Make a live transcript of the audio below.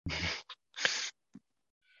Hey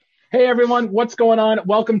everyone, what's going on?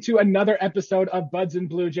 Welcome to another episode of Buds and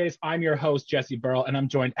Blue Jays. I'm your host, Jesse Burrell, and I'm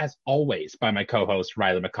joined as always by my co-host,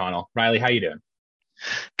 Riley McConnell. Riley, how you doing?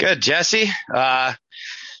 Good, Jesse. Got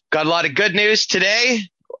a lot of good news today.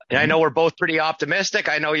 I know we're both pretty optimistic.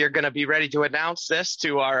 I know you're going to be ready to announce this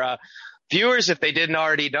to our viewers if they didn't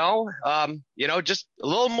already know. Just a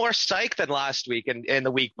little more psych than last week and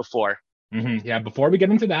the week before. Yeah, before we get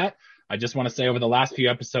into that, I just want to say over the last few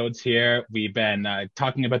episodes here, we've been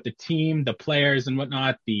talking about the team, the players and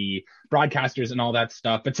whatnot, the broadcasters and all that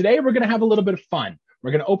stuff. But today we're going to have a little bit of fun.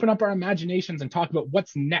 We're going to open up our imaginations and talk about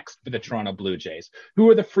what's next for the Toronto Blue Jays. Who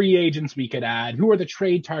are the free agents we could add? Who are the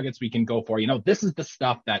trade targets we can go for? You know, this is the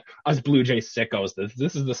stuff that us Blue Jays sickos,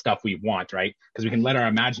 this is the stuff we want, right? Because we can let our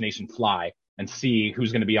imagination fly and see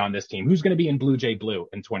who's going to be on this team, who's going to be in Blue Jay Blue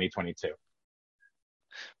in 2022.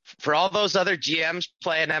 For all those other GMs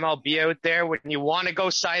playing MLB out there, when you want to go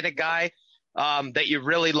sign a guy that you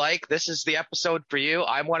really like, this is the episode for you.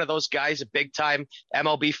 I'm one of those guys, a big time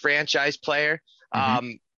MLB franchise player.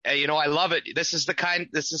 I love it. This is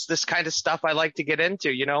this kind of stuff I like to get into,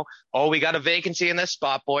 we got a vacancy in this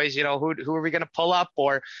spot, boys. Who are we going to pull up?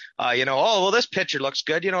 Or, this pitcher looks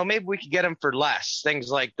good. Maybe we could get him for less, things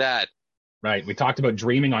like that. Right. We talked about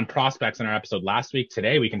dreaming on prospects in our episode last week.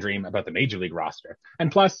 Today, we can dream about the Major League roster.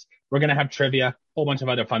 And plus, we're going to have trivia, a whole bunch of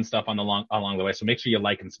other fun stuff along the way. So make sure you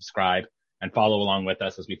like and subscribe and follow along with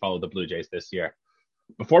us as we follow the Blue Jays this year.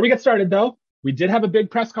 Before we get started, though, we did have a big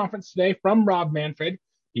press conference today from Rob Manfred.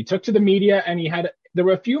 He took to the media and there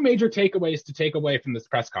were a few major takeaways to take away from this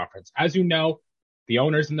press conference. As you know, the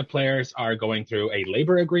owners and the players are going through a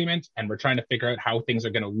labor agreement, and we're trying to figure out how things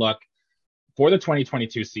are going to look for the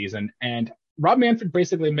 2022 season. And Rob Manfred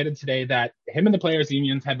basically admitted today that him and the players'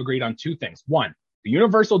 unions have agreed on two things. One, the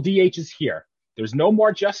universal DH is here. There's no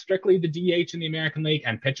more just strictly the DH in the American League,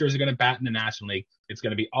 and pitchers are going to bat in the National League. It's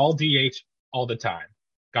going to be all DH all the time.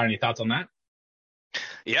 Got any thoughts on that?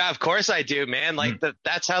 Yeah, of course I do, man.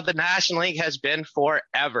 That's how the National League has been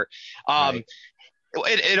forever. Right.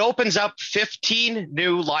 It opens up 15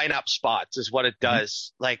 new lineup spots is what it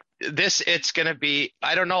does. It's going to be,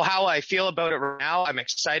 I don't know how I feel about it right now. I'm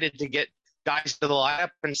excited to get guys to the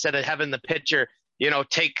lineup instead of having the pitcher,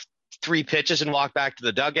 take 3 pitches and walk back to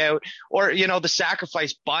the dugout, or, the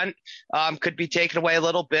sacrifice bunt could be taken away a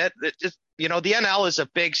little bit. The NL is a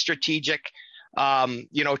big strategic,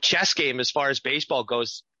 chess game as far as baseball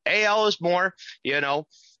goes. AL is more,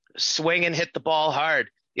 swing and hit the ball hard.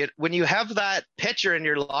 When you have that pitcher in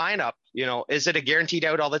your lineup, is it a guaranteed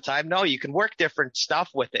out all the time? No, you can work different stuff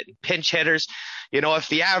with it. Pinch hitters, if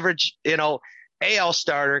the average, AL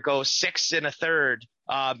starter goes 6 1/3,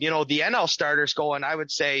 the NL starter's going, I would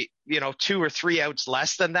say, 2 or 3 outs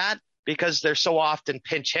less than that, because they're so often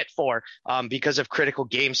pinch hit for because of critical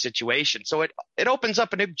game situations. So it opens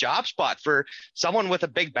up a new job spot for someone with a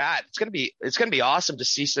big bat. It's gonna be awesome to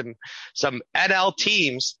see some NL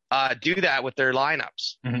teams do that with their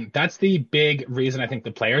lineups. That's the big reason I think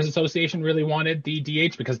the Players Association really wanted the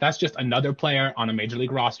DH, because that's just another player on a Major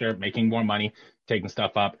League roster making more money, taking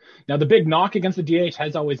stuff up. Now, the big knock against the DH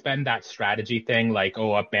has always been that strategy thing, like,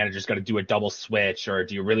 a manager's got to do a double switch, or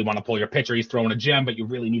do you really want to pull your pitcher? He's throwing a gem, but you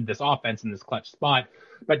really need this offense in this clutch spot.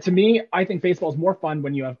 But to me, I think baseball is more fun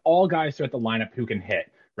when you have all guys throughout the lineup who can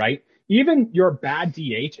hit, right? Even your bad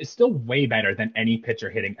DH is still way better than any pitcher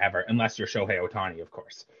hitting ever, unless you're Shohei Ohtani, of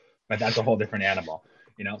course. But that's a whole different animal,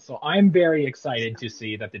 So I'm very excited to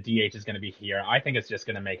see that the DH is going to be here. I think it's just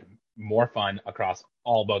going to make more fun across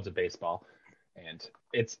all modes of baseball. And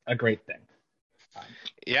it's a great thing.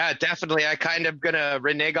 Yeah, definitely. I kind of going to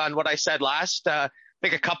renege on what I said last, I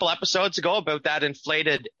think a couple episodes ago, about that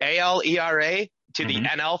inflated AL ERA to the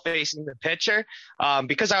NL facing the pitcher,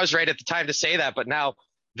 because I was right at the time to say that. But now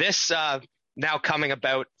this now coming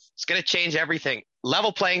about, it's going to change everything.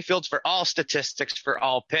 Level playing fields for all statistics for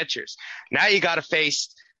all pitchers. Now you got to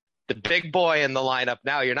face the big boy in the lineup.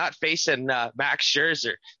 Now you're not facing Max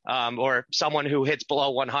Scherzer or someone who hits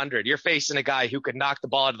below 100. You're facing a guy who could knock the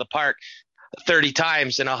ball out of the park 30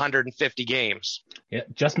 times in 150 games.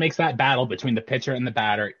 It just makes that battle between the pitcher and the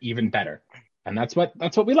batter even better. And that's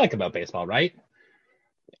what we like about baseball, right?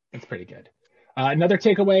 It's pretty good. Another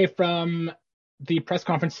takeaway from the press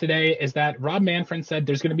conference today is that Rob Manfred said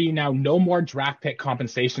there's going to be now no more draft pick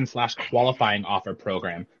compensation / qualifying offer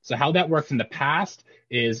program. So how that worked in the past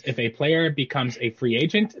is if a player becomes a free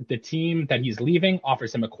agent, the team that he's leaving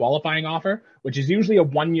offers him a qualifying offer, which is usually a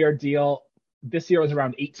 1-year deal. This year was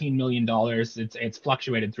around $18 million. It's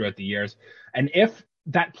fluctuated throughout the years. And if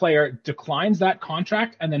that player declines that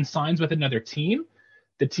contract and then signs with another team,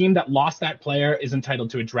 the team that lost that player is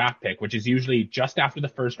entitled to a draft pick, which is usually just after the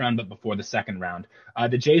first round, but before the second round.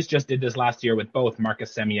 The Jays just did this last year with both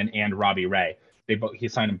Marcus Semien and Robbie Ray. He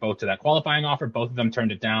signed them both to that qualifying offer. Both of them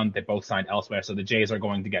turned it down. They both signed elsewhere. So the Jays are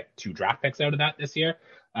going to get 2 draft picks out of that this year.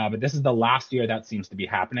 But this is the last year that seems to be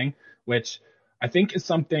happening, which I think is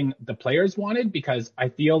something the players wanted, because I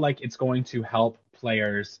feel like it's going to help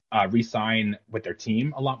players re-sign with their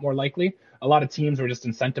team a lot more likely. A lot of teams were just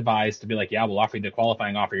incentivized to be like, yeah, we'll offer you the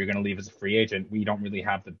qualifying offer. You're going to leave as a free agent. We don't really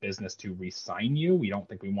have the business to re-sign you. We don't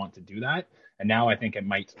think we want to do that. And now I think it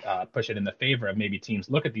might push it in the favor of maybe teams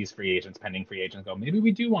look at these free agents, pending free agents, go, maybe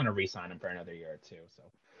we do want to re-sign them for another year or two. So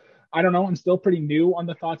I don't know. I'm still pretty new on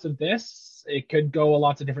the thoughts of this. It could go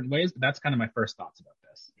lots of different ways, but that's kind of my first thoughts about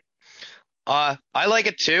this. I like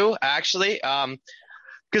it too, actually.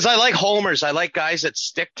 Because I like homers. I like guys that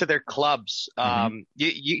stick to their clubs.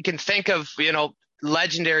 You can think of,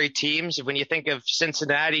 legendary teams. When you think of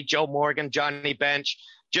Cincinnati, Joe Morgan, Johnny Bench,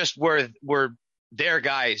 just were their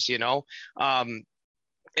guys,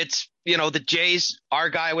 It's, the Jays, our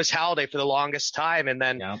guy was Halladay for the longest time. And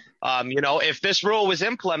then, if this rule was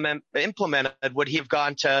implemented, would he have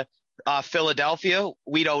gone to Philadelphia?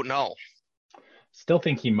 We don't know. Still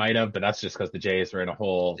think he might have, but that's just because the Jays were in a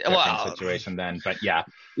whole different situation then. But yeah,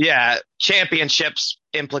 championships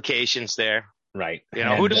implications there, right?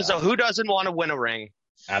 Who doesn't want to win a ring?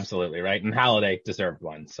 Absolutely right, and Halladay deserved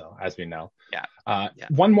one. So as we know, yeah.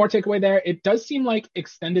 One more takeaway there: it does seem like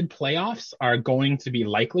extended playoffs are going to be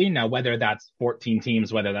likely now. Whether that's 14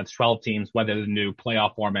 teams, whether that's 12 teams, whether the new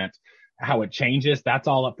playoff format, how it changes, that's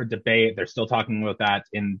all up for debate. They're still talking about that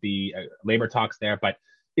in the labor talks there, but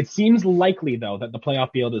it seems likely, though, that the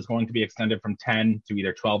playoff field is going to be extended from 10 to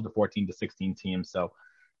either 12 to 14 to 16 teams. So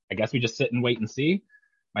I guess we just sit and wait and see.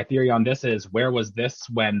 My theory on this is, where was this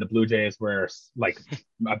when the Blue Jays were like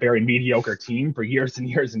a very mediocre team for years and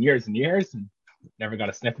years and years and years and never got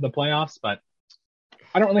a sniff of the playoffs? But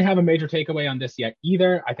I don't really have a major takeaway on this yet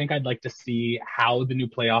either. I think I'd like to see how the new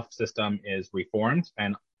playoff system is reformed,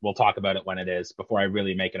 and we'll talk about it when it is, before I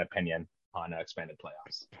really make an opinion on expanded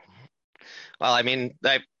playoffs. Well, I mean,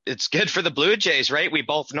 it's good for the Blue Jays, right? We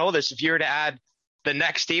both know this. If you were to add the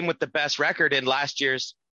next team with the best record in last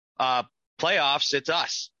year's playoffs, it's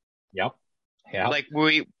us. Yep. Like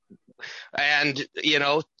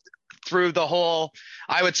through the whole,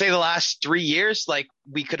 I would say the last 3 years, like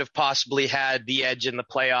we could have possibly had the edge in the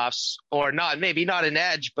playoffs, or maybe not an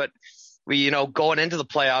edge, but we, going into the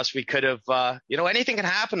playoffs, we could have, anything can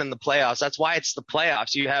happen in the playoffs. That's why it's the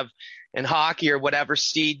playoffs. You have in hockey or whatever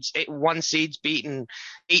one seeds beating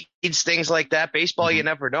 8 seeds, things like that. Baseball, you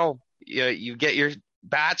never know. You get your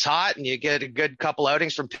bats hot and you get a good couple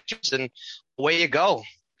outings from pitchers and away you go.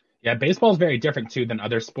 Yeah, baseball is very different too than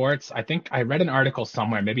other sports. I think I read an article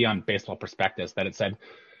somewhere, maybe on Baseball Prospectus, that it said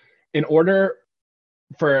in order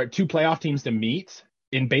for 2 playoff teams to meet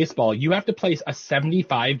in baseball, you have to place a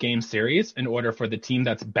 75-game series in order for the team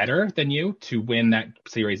that's better than you to win that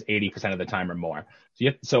series 80% of the time or more.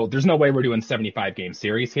 So there's no way we're doing 75-game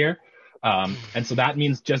series here. And so that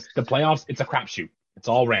means just the playoffs, it's a crapshoot. It's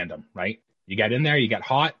all random, right? You get in there, you get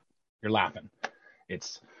hot, you're laughing.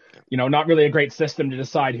 It's, not really a great system to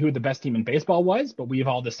decide who the best team in baseball was, but we've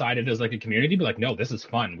all decided as like a community, be like, no, this is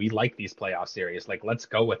fun. We like these playoff series. Like, let's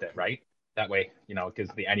go with it, right? That way, because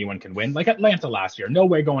anyone can win. Like Atlanta last year, no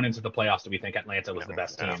way going into the playoffs do we think Atlanta was the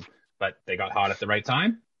best team, but they got hot at the right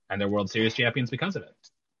time and they're World Series champions because of it.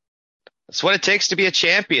 That's what it takes to be a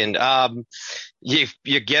champion.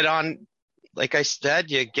 You get on, like I said,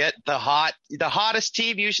 you get the hottest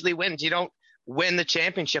team usually wins. You don't win the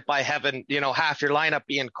championship by having, half your lineup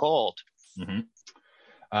being cold.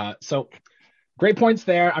 So great points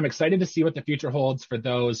there. I'm excited to see what the future holds for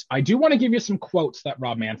those. I do want to give you some quotes that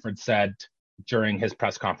Rob Manfred said during his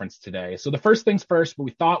press conference today. So the first things first, what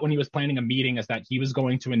we thought when he was planning a meeting is that he was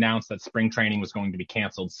going to announce that spring training was going to be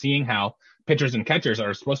canceled, seeing how pitchers and catchers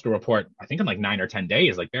are supposed to report, I think in like 9 or 10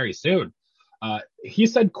 days, like very soon. He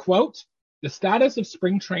said, quote, "The status of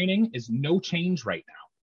spring training is no change right now."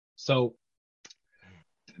 So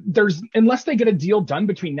unless they get a deal done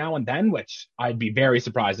between now and then, which I'd be very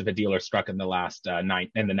surprised if a deal is struck in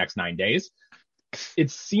the next 9 days.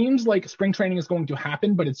 It seems like spring training is going to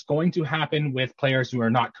happen, but it's going to happen with players who are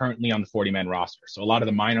not currently on the 40-man roster. So a lot of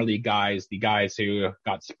the minor league guys, the guys who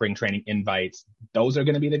got spring training invites, those are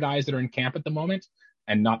going to be the guys that are in camp at the moment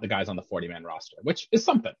and not the guys on the 40-man roster, which is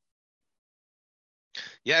something.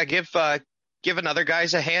 Yeah, give another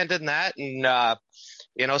guys a hand in that and,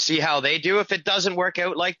 see how they do. If it doesn't work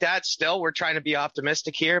out like that, still, we're trying to be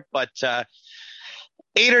optimistic here, but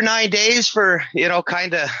 8 or 9 days for,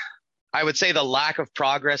 kind of I would say the lack of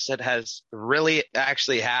progress that has really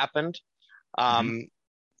actually happened. As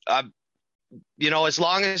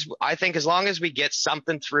long as we get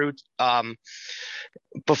something through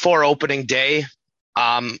before opening day,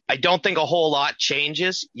 I don't think a whole lot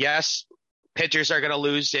changes. Yes, pitchers are going to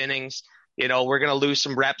lose innings. We're going to lose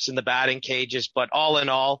some reps in the batting cages, but all in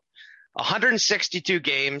all, 162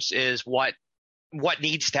 games is what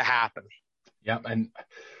needs to happen. Yeah. And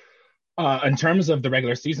in terms of the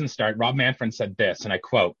regular season start, Rob Manfred said this, and I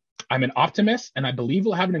quote, "I'm an optimist, and I believe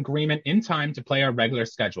we'll have an agreement in time to play our regular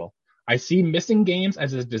schedule. I see missing games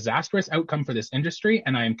as a disastrous outcome for this industry,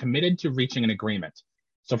 and I am committed to reaching an agreement."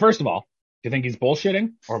 So first of all, do you think he's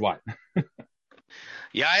bullshitting or what?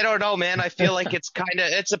 Yeah, I don't know, man. I feel like it's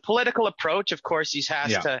a political approach. Of course, he's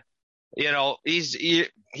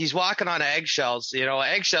walking on eggshells,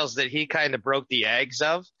 eggshells that he kind of broke the eggs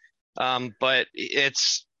of. But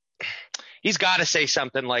he's got to say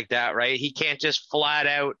something like that, right? He can't just flat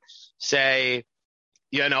out say,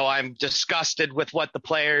 I'm disgusted with what the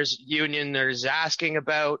players union is asking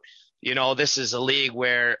about. This is a league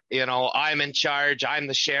where, I'm in charge, I'm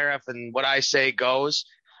the sheriff, and what I say goes,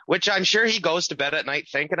 which I'm sure he goes to bed at night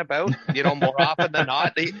thinking about, more often than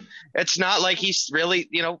not. It's not like he's really,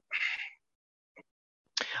 I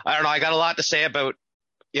don't know. I got a lot to say about,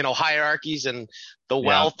 hierarchies and the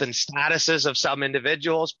wealth and statuses of some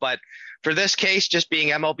individuals. But for this case, just being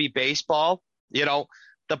MLB baseball,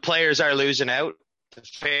 the players are losing out. The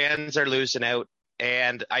fans are losing out.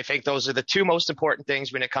 And I think those are the two most important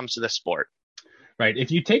things when it comes to the sport. Right.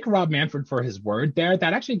 If you take Rob Manfred for his word there,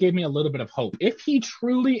 that actually gave me a little bit of hope. If he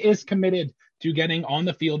truly is committed to getting on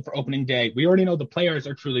the field for opening day, we already know the players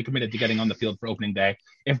are truly committed to getting on the field for opening day.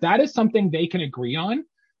 If that is something they can agree on,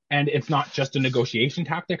 and it's not just a negotiation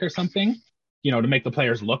tactic or something, to make the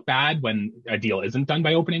players look bad when a deal isn't done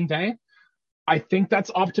by opening day, I think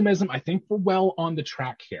that's optimism. I think we're well on the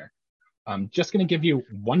track here. I'm just going to give you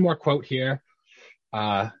one more quote here.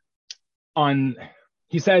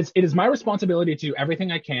 He says, "It is my responsibility to do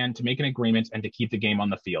everything I can to make an agreement and to keep the game on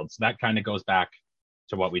the field." So that kind of goes back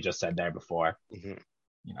to what we just said there before.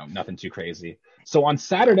 Nothing too crazy. So on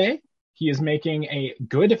Saturday, he is making a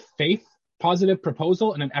good faith positive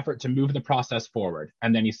proposal in an effort to move the process forward.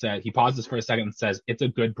 And then he pauses for a second and says, "It's a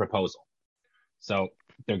good proposal." So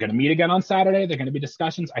they're going to meet again on Saturday. They're going to be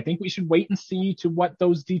discussions. I think we should wait and see to what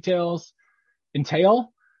those details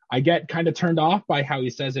entail. I get kind of turned off by how he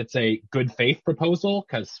says it's a good faith proposal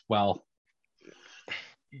because, well,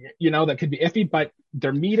 that could be iffy, but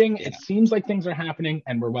they're meeting. Yeah. It seems like things are happening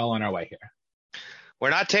and we're well on our way here. We're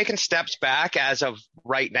not taking steps back as of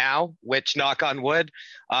right now, which, knock on wood,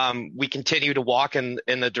 we continue to walk in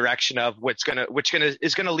the direction of which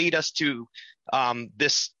is gonna lead us to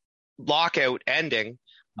this lockout ending.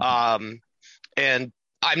 And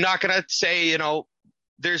I'm not gonna say,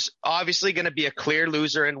 there's obviously going to be a clear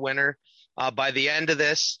loser and winner by the end of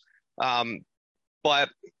this. But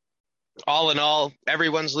all in all,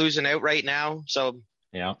 everyone's losing out right now. So,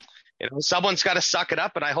 someone's got to suck it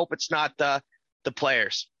up, and I hope it's not the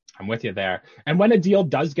players. I'm with you there. And when a deal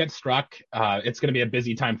does get struck, it's going to be a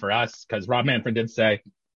busy time for us because Rob Manfred did say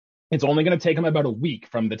it's only going to take him about a week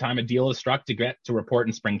from the time a deal is struck to get to report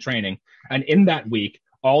in spring training. And in that week,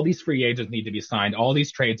 all these free agents need to be signed. All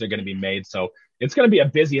these trades are going to be made. So it's going to be a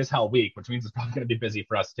busy as hell week, which means it's probably going to be busy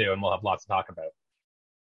for us too. And we'll have lots to talk about.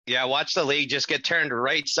 Yeah. Watch the league just get turned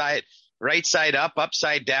right side up,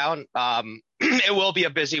 upside down. It will be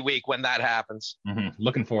a busy week when that happens.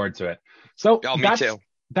 Looking forward to it. So me too.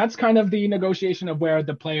 That's kind of the negotiation of where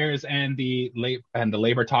the players and the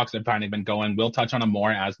labor talks have finally been going. We'll touch on them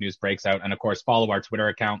more as news breaks out. And of course, follow our Twitter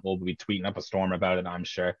account. We'll be tweeting up a storm about it, I'm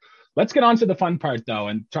sure. Let's get on to the fun part, though,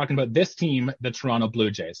 and talking about this team, the Toronto Blue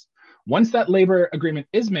Jays. Once that labor agreement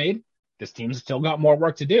is made, this team's still got more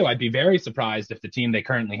work to do. I'd be very surprised if the team they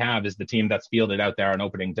currently have is the team that's fielded out there on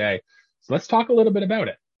opening day. So let's talk a little bit about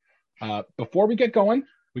it. Before we get going,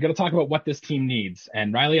 we got to talk about what this team needs.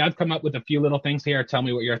 And Riley, I've come up with a few little things here. Tell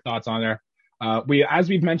me what your thoughts on there. As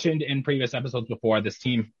we've mentioned in previous episodes before, this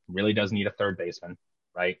team really does need a third baseman,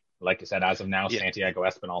 right? Like you said, as of now, Santiago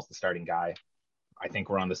Espinal's the starting guy. I think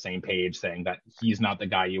we're on the same page saying that he's not the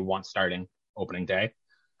guy you want starting opening day.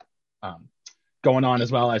 Going on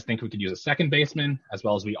as well, I think we could use a second baseman, as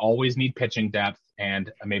well as we always need pitching depth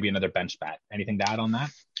and maybe another bench bat. Anything to add on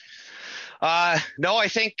that? No, I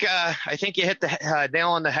think you hit the nail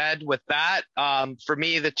on the head with that. For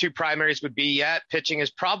me, the two primaries would be pitching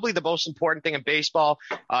is probably the most important thing in baseball.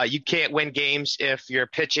 You can't win games if your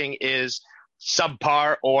pitching is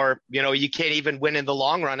subpar, or, you can't even win in the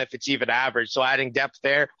long run if it's even average. So adding depth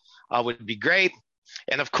there would be great.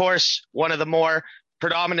 And of course, one of the more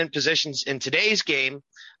predominant positions in today's game,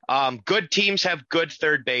 good teams have good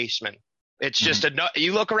third basemen. It's just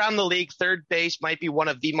you look around the league, third base might be one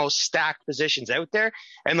of the most stacked positions out there.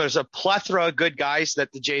 And there's a plethora of good guys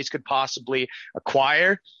that the Jays could possibly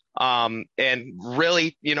acquire. And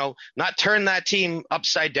really, not turn that team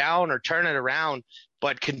upside down or turn it around,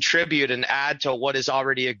 but contribute and add to what is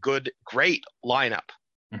already a great lineup.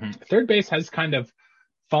 Third base has kind of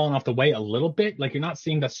fallen off the way a little bit. Like, you're not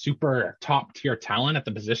seeing the super top tier talent at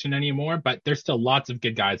the position anymore, but there's still lots of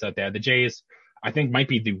good guys out there. The Jays, I think, might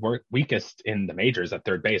be the weakest in the majors at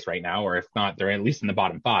third base right now, or if not, they're at least in the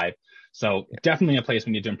bottom 5. So definitely a place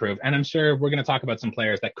we need to improve. And I'm sure we're going to talk about some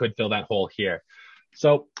players that could fill that hole here.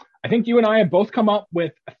 So I think you and I have both come up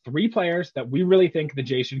with 3 players that we really think the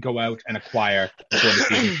Jays should go out and acquire before the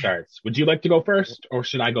season starts. Would you like to go first, or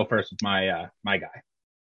should I go first with my guy?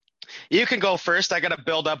 You can go first. I got to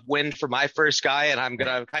build up wind for my first guy, and I'm going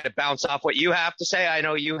to kind of bounce off what you have to say. I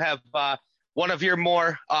know you have one of your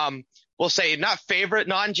more, we'll say, not favorite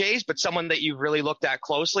non-Jays, but someone that you've really looked at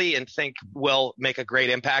closely and think will make a great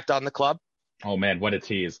impact on the club. Oh, man, what a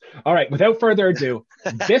tease. All right, without further ado,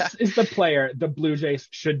 this is the player the Blue Jays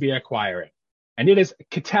should be acquiring, and it is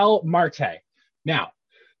Ketel Marte. Now,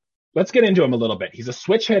 let's get into him a little bit. He's a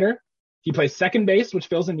switch hitter. He plays second base, which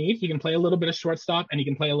fills a need. He can play a little bit of shortstop, and he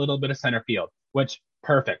can play a little bit of center field, which,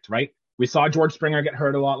 perfect, right? We saw George Springer get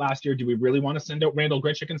hurt a lot last year. Do we really want to send out Randall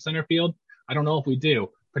Grichuk in center field? I don't know if we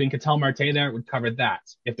do. Putting Ketel Marte there would cover that.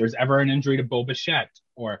 If there's ever an injury to Bo Bichette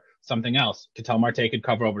or something else, Ketel Marte could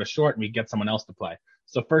cover over to short, and we get someone else to play.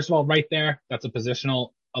 So first of all, right there, that's a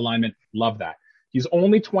positional alignment. Love that. He's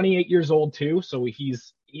only 28 years old too, so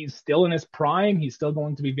he's still in his prime. He's still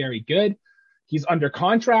going to be very good. He's under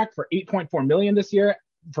contract for $8.4 million this year,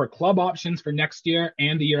 for club options for next year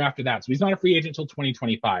and the year after that. So he's not a free agent until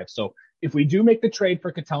 2025. So if we do make the trade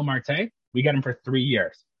for Ketel Marte, we get him for 3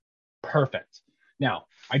 years. Perfect. Now,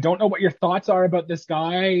 I don't know what your thoughts are about this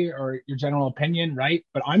guy or your general opinion, right?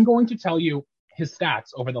 But I'm going to tell you his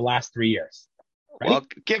stats over the last 3 years. Right? Well,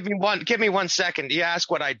 give me 1 second. You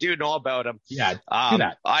ask what I do know about him. Yeah, do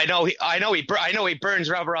that. I know he burns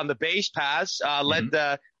rubber on the base paths. Led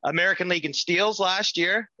the American League in steals last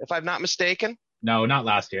year, if I'm not mistaken. No, not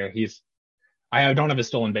last year. I don't have his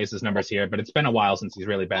stolen bases numbers here, but it's been a while since he's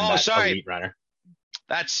really been elite runner.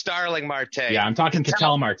 That's Starling Marte. Yeah, I'm talking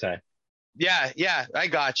Ketel Marte. Yeah, I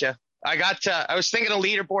gotcha. I was thinking of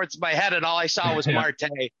leaderboards in my head, and all I saw was Marte.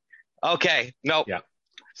 Okay, nope. Yeah.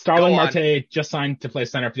 Starling Marte just signed to play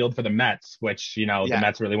center field for the Mets, which, the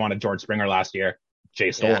Mets really wanted George Springer last year.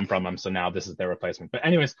 Jay stole him from him, so now this is their replacement. But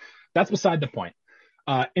anyways, that's beside the point.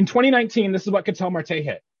 In 2019, this is what Ketel Marte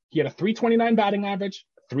hit. He had a .329 batting average,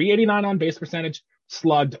 .389 on base percentage,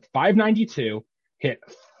 slugged .592, hit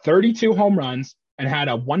 32 home runs, and had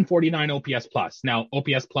a 149 OPS plus. Now,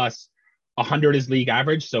 OPS plus 100 is league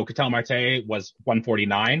average, so Ketel Marte was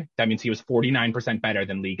 149. That means he was 49% better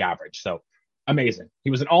than league average. So amazing. He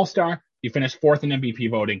was an all-star. He finished 4th in MVP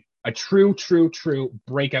voting. A true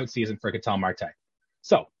breakout season for Ketel Marte.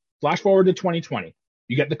 So flash forward to 2020.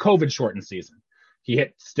 You get the COVID shortened season. He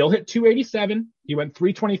still hit 287. He went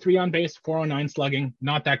 .323 on base, .409 slugging.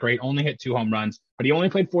 Not that great. Only hit 2 home runs, but he only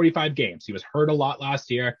played 45 games. He was hurt a lot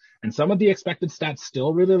last year, and some of the expected stats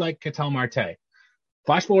still really like Ketel Marte.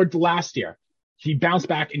 Flash forward to last year. He bounced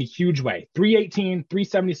back in a huge way. .318,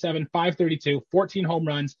 .377, .532, 14 home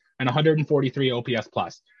runs, and 143 OPS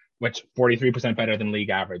plus, which 43% better than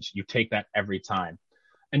league average. You take that every time.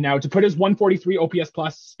 And now to put his 143 OPS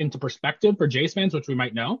plus into perspective for Jays fans, which we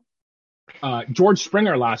might know, George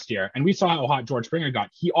Springer last year, and we saw how hot George Springer got.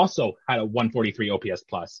 He also had a 143 OPS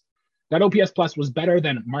plus. That OPS plus was better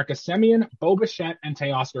than Marcus Semien, Bo Bichette, and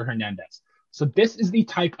Teoscar Hernandez. So this is the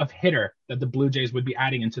type of hitter that the Blue Jays would be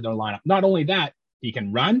adding into their lineup. Not only that, he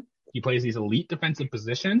can run. He plays these elite defensive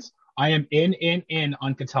positions. I am in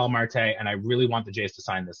on Ketel Marte, and I really want the Jays to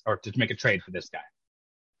sign this or to make a trade for this guy.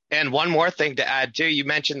 And one more thing to add too, you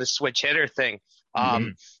mentioned the switch hitter thing. I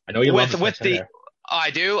know you love the switch hitter.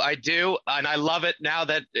 I do. And I love it now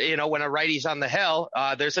that, when a righty's on the hill,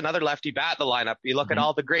 there's another lefty bat in the lineup. You look at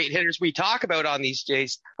all the great hitters we talk about on this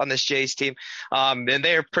Jays team, and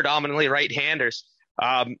they're predominantly right-handers.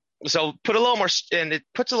 So it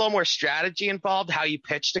puts a little more strategy involved, how you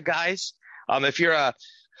pitch to guys. If you're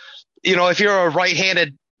a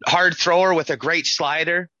right-handed hard thrower with a great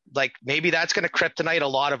slider, like maybe that's going to kryptonite a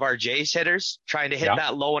lot of our Jays hitters trying to hit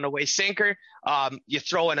that low and away sinker. You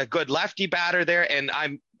throw in a good lefty batter there, and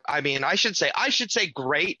I should say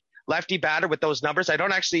great lefty batter with those numbers. I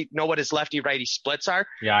don't actually know what his lefty righty splits are,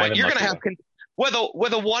 but you're going to have with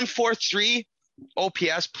a 143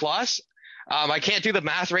 OPS plus. I can't do the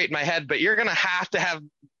math right in my head, but you're going to have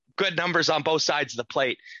good numbers on both sides of the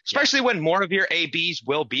plate, especially when more of your ABs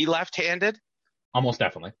will be left-handed. Almost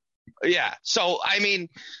definitely. Yeah. So, I mean,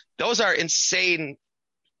 those are insane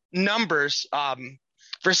numbers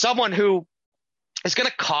for someone who is going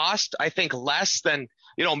to cost, I think, less than,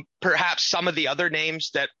 perhaps some of the other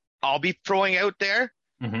names that I'll be throwing out there.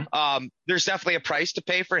 Mm-hmm. There's definitely a price to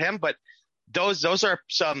pay for him, but those are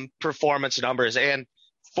some performance numbers, and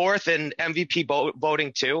fourth in MVP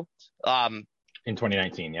voting too. In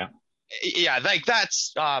 2019. Yeah. Yeah. Like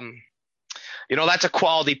that's, that's a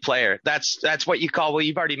quality player. That's what you call, well,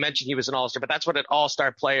 you've already mentioned he was an all-star, but that's what an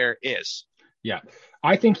all-star player is. Yeah.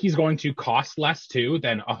 I think he's going to cost less too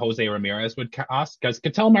than a Jose Ramirez would cost, because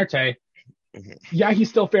Ketel Marte, yeah, he's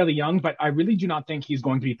still fairly young, but I really do not think he's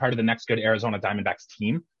going to be part of the next good Arizona Diamondbacks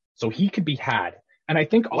team. So he could be had. And I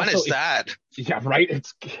think also, when is that? Yeah, right.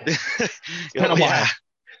 It's kind of wild.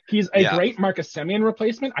 He's a great Marcus Semien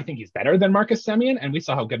replacement. I think he's better than Marcus Semien, and we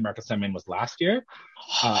saw how good Marcus Semien was last year.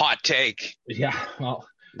 Hot take. Yeah, well,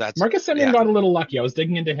 Marcus Semien got a little lucky. I was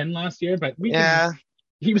digging into him last year, but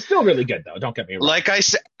he was still really good, though. Don't get me wrong. Like I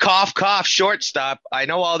said, cough, shortstop. I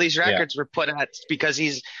know all these records were put at because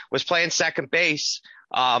was playing second base.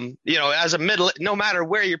 As a middle, no matter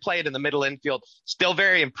where you're playing in the middle infield, still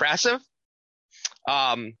very impressive.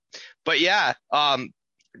 But yeah,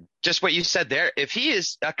 just what you said there. If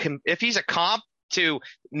he's a comp to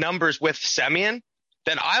numbers with Semien,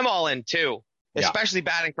 then I'm all in too, especially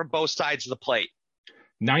batting from both sides of the plate.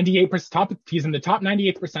 98% he's in the top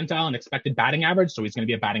 98th percentile in expected batting average, so he's going to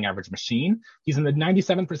be a batting average machine. He's in the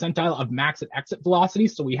 97th percentile of max at exit velocity,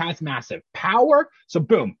 so he has massive power. So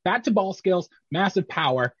boom, bat to ball skills, massive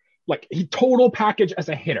power, like he total package as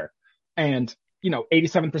a hitter. And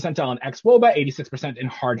 87th percentile in xwOBA, 86% in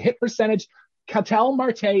hard hit percentage. Ketel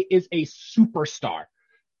Marte is a superstar,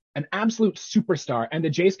 an absolute superstar, and the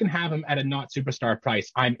Jays can have him at a not superstar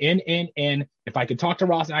price. I'm in. If I could talk to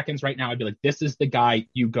Ross Atkins right now, I'd be like, this is the guy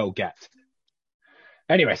you go get.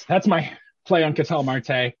 Anyways, that's my play on Ketel Marte.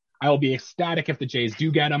 I will be ecstatic if the Jays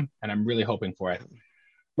do get him, and I'm really hoping for it.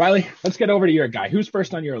 Riley, let's get over to your guy. Who's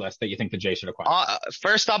first on your list that you think the Jays should acquire?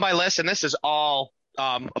 First on my list, and this is all,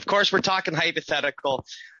 of course, we're talking hypothetical.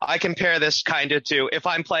 I compare this kind of to if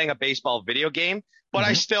I'm playing a baseball video game, but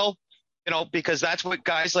I still, because that's what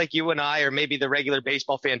guys like you and I, or maybe the regular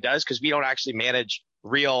baseball fan does, because we don't actually manage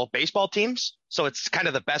real baseball teams. So it's kind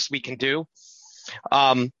of the best we can do.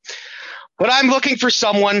 But I'm looking for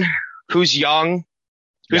someone who's young,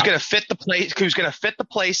 who's going to fit the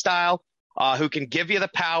play style, who can give you the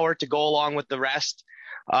power to go along with the rest.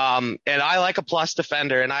 And I like a plus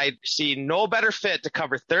defender, and I see no better fit to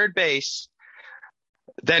cover third base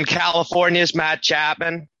than California's Matt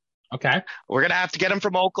Chapman. Okay. We're going to have to get him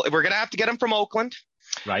from Oakland.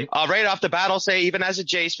 Right. Right off the bat, I'll say, even as a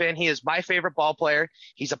Jays fan, he is my favorite ball player.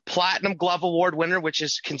 He's a Platinum Glove Award winner, which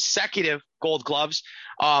is consecutive Gold Gloves.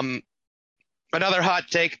 Another hot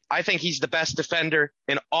take. I think he's the best defender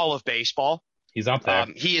in all of baseball. He's up there.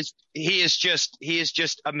 He is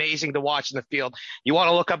just amazing to watch in the field. You want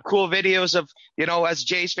to look up cool videos of, as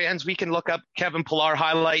Jays fans, we can look up Kevin Pillar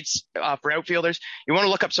highlights for outfielders. You want to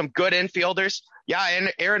look up some good infielders. Yeah.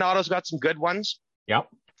 And Arenado's got some good ones. Yep.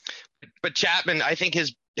 But Chapman, I think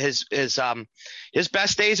his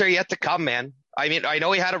best days are yet to come, man. I mean, I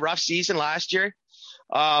know he had a rough season last year.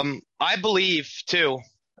 I believe too,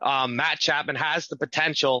 Matt Chapman has the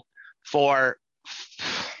potential for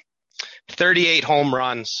 38 home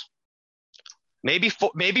runs, maybe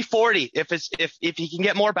 40 if he can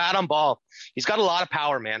get more bat on ball. He's got a lot of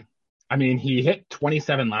power, man. I mean, he hit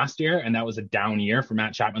 27 last year, and that was a down year for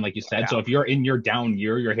Matt Chapman, like you said. Yeah. So if you're in your down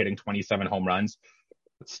year, you're hitting 27 home runs.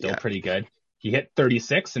 It's still pretty good. He hit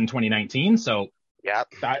 36 in 2019, so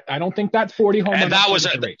I don't think that 40 home runs was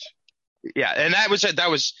a reach. Yeah, and that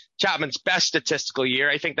was Chapman's best statistical year.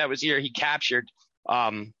 I think that was the year he captured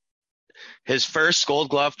his first Gold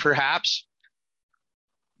Glove, perhaps.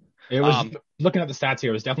 It was looking at the stats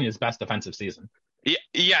here. It was definitely his best defensive season.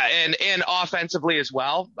 Yeah, and offensively as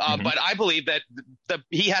well. But I believe that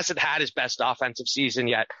he hasn't had his best offensive season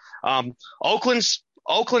yet. Oakland's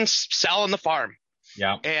selling the farm.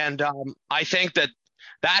 Yeah, and I think that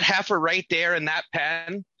heifer right there in that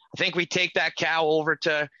pen. I think we take that cow over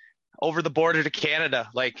the border to Canada.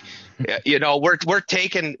 Like, we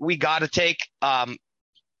got to take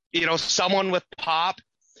someone with pop.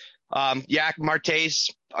 Marte's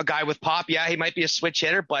a guy with pop. Yeah, he might be a switch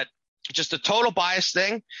hitter, but just a total bias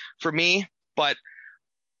thing for me. But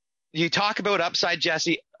you talk about upside,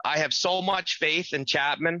 Jesse. I have so much faith in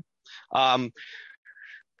Chapman.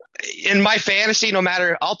 in my fantasy, no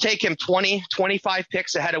matter, I'll take him 20, 25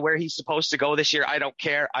 picks ahead of where he's supposed to go this year. I don't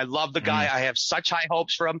care. I love the guy. I have such high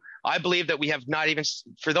hopes for him. I believe that we have not even,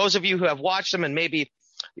 for those of you who have watched him and maybe,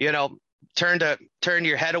 turn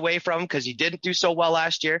your head away from him because he didn't do so well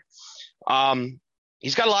last year.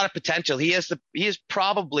 He's got a lot of potential. He is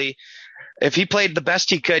probably, if he played the best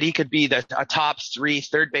he could be a top 3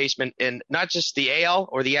 third baseman in not just the AL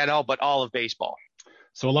or the NL, but all of baseball.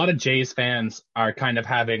 So a lot of Jays fans are kind of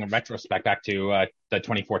having a retrospect back to the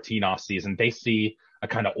 2014 offseason. They see a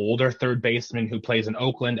kind of older third baseman who plays in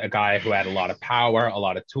Oakland, a guy who had a lot of power, a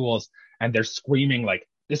lot of tools, and they're screaming like,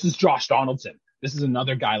 this is Josh Donaldson. This is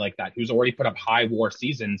another guy like that who's already put up high WAR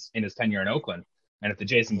seasons in his tenure in Oakland. And if the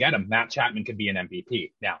Jays can get him, Matt Chapman could be an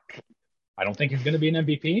MVP. Now, I don't think he's going to be an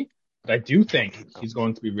MVP, but I do think he's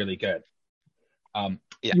going to be really good.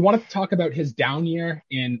 You want to talk about his down year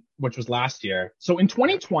which was last year. So in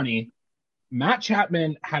 2020, Matt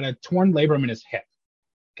Chapman had a torn labrum in his hip.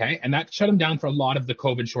 Okay. And that shut him down for a lot of the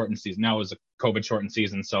COVID shortened season. Now it was a COVID shortened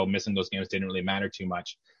season, so missing those games didn't really matter too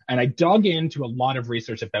much. And I dug into a lot of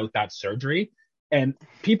research about that surgery. And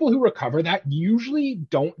people who recover that usually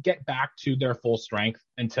don't get back to their full strength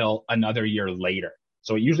until another year later.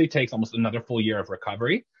 So it usually takes almost another full year of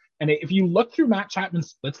recovery. And if you look through Matt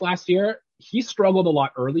Chapman's splits last year, he struggled a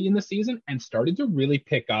lot early in the season and started to really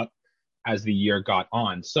pick up as the year got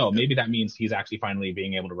on. So maybe that means he's actually finally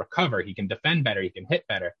being able to recover. He can defend better. He can hit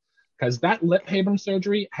better. Because that lip labrum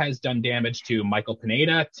surgery has done damage to Michael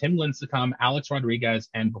Pineda, Tim Lincecum, Alex Rodriguez,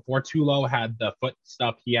 and before Tulo had the foot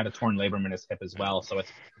stuff, he had a torn labrum in his hip as well. So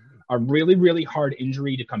it's a really, really hard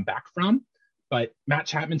injury to come back from. But Matt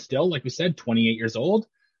Chapman still, like we said, 28 years old.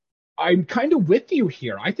 I'm kind of with you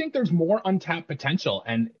here. I think there's more untapped potential.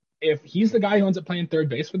 And if he's the guy who ends up playing third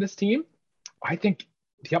base for this team, I think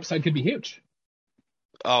the upside could be huge.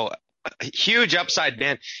 Oh, huge upside,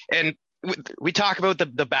 man. And we talk about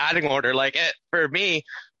the batting order. Like for me,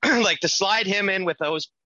 like to slide him in with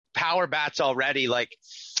those power bats already, like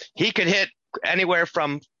he could hit anywhere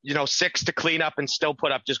from 6 to clean up and still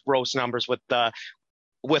put up just gross numbers with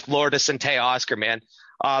Lourdes and Teoscar, man.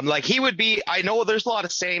 Like he would be. I know there's a lot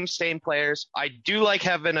of same players. I do like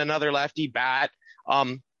having another lefty bat.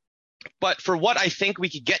 But for what I think we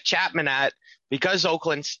could get Chapman at, because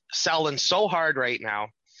Oakland's selling so hard right now,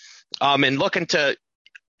 and looking to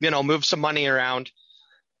move some money around.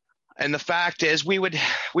 And the fact is we would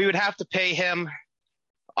have to pay him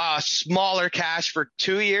smaller cash for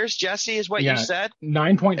 2 years, Jesse, is what you said.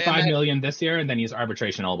 9.5 million this year, and then he's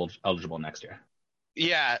arbitration eligible next year.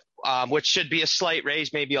 Yeah, which should be a slight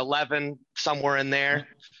raise, maybe 11, somewhere in there.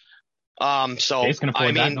 So Jays can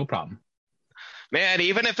afford that, no problem. Man,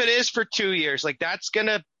 even if it is for 2 years, like that's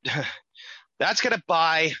gonna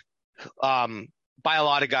buy a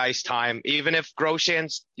lot of guys time. Even if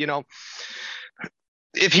Grosjean's,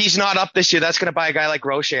 if he's not up this year, that's gonna buy a guy like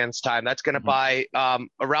Grosjean's time. That's gonna buy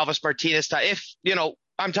Aurelvis Martinez time. If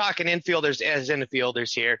I'm talking infielders as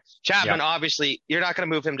infielders here. Chapman, obviously, you're not gonna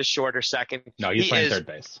move him to short or second. No, he's playing third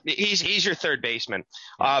base. He's your third baseman.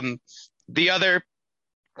 The other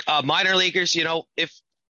minor leaguers,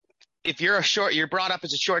 if you're brought up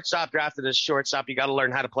as a shortstop, drafted as a shortstop, you got to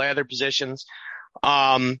learn how to play other positions.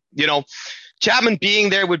 Chapman being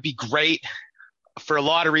there would be great for a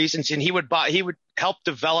lot of reasons, and he would help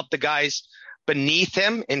develop the guys beneath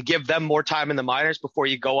him and give them more time in the minors before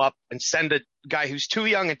you go up and send a guy who's too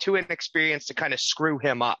young and too inexperienced to kind of screw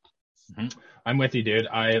him up. Mm-hmm. I'm with you, dude.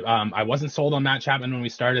 I wasn't sold on Matt Chapman when we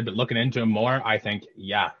started, but looking into him more, I think,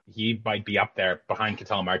 he might be up there behind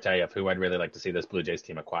Ketel Marte of who I'd really like to see this Blue Jays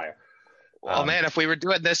team acquire. Well, man, if we were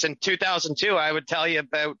doing this in 2002, I would tell you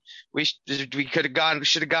about we should have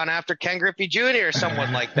gone after Ken Griffey Jr. or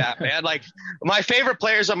someone like that, man. Like my favorite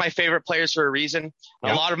players are my favorite players for a reason.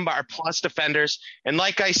 Yep. A lot of them are plus defenders, and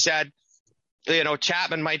like I said,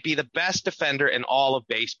 Chapman might be the best defender in all of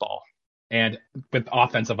baseball, and with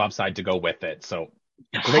offensive upside to go with it. So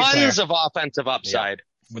tons of offensive upside.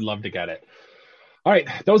 Yeah, would love to get it. All right,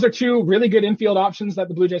 those are two really good infield options that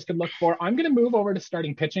the Blue Jays could look for. I'm going to move over to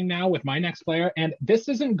starting pitching now with my next player, and this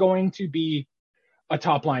isn't going to be a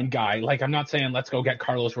top-line guy. Like, I'm not saying let's go get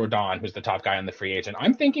Carlos Rodon, who's the top guy on the free agent.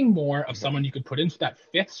 I'm thinking more of someone you could put into that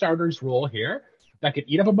fifth starter's role here that could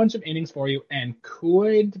eat up a bunch of innings for you and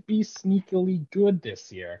could be sneakily good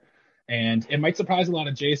this year. And it might surprise a lot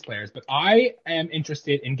of Jays players, but I am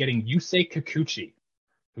interested in getting Yusei Kikuchi,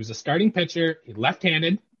 who's a starting pitcher. He's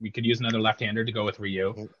left-handed. We could use another left-hander to go with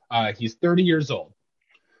Ryu. He's 30 years old.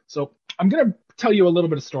 So I'm going to tell you a little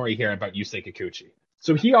bit of story here about Yusei Kikuchi.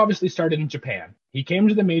 So he obviously started in Japan. He came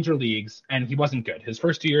to the major leagues, and he wasn't good. His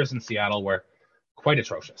first 2 years in Seattle were quite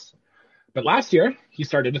atrocious. But last year, he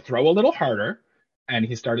started to throw a little harder and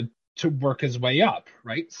he started to work his way up,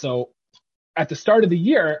 right? So at the start of the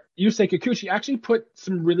year, Yusei Kikuchi actually put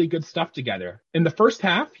some really good stuff together. In the first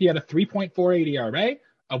half, he had a 3.48 ERA,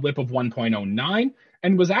 a whip of 1.09,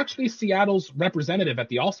 and was actually Seattle's representative at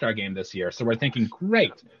the All-Star game this year. So we're thinking,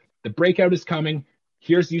 great, the breakout is coming.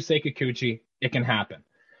 Here's Yusei Kikuchi. It can happen.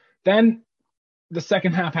 Then the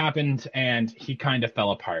second half happened and he kind of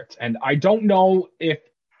fell apart. And I don't know if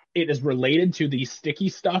it is related to the sticky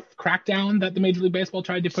stuff crackdown that the Major League Baseball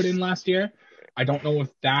tried to put in last year. I don't know if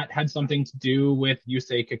that had something to do with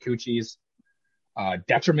Yusei Kikuchi's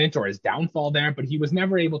detriment or his downfall there, but he was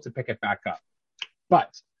never able to pick it back up.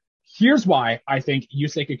 But here's why I think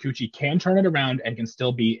Yusei Kikuchi can turn it around and can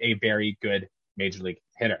still be a very good Major League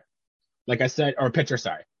hitter. Like I said, or pitcher,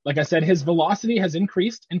 sorry. Like I said, his velocity has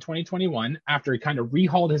increased in 2021 after he kind of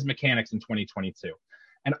rehauled his mechanics in 2022.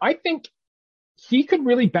 And I think he could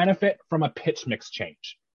really benefit from a pitch mix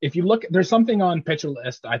change. If you look, there's something on Pitcher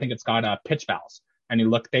List, I think it's got pitch vals. And you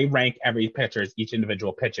look, they rank every pitcher's, each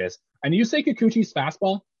individual pitches. And Yusei Kikuchi's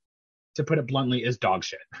fastball, to put it bluntly, is dog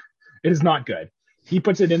shit. It is not good. He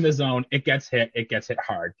puts it in the zone, it gets hit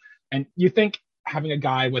hard. And you think having a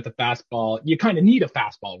guy with a fastball, you kind of need a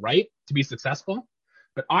fastball, right, to be successful?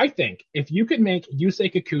 But I think if you could make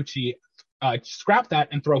Yusei Kikuchi scrap that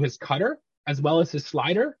and throw his cutter as well as his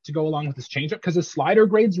slider to go along with his changeup, because his slider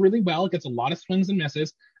grades really well, gets a lot of swings and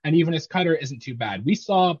misses, and even his cutter isn't too bad. We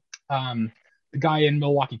saw the guy in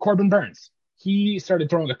Milwaukee, Corbin Burns. He started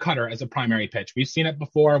throwing a cutter as a primary pitch. We've seen it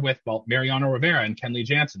before with, Mariano Rivera and Kenley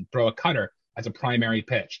Jansen throw a cutter as a primary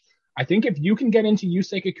pitch. I think if you can get into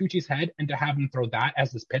Yusei Kikuchi's head and to have him throw that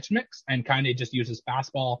as his pitch mix and kind of just use his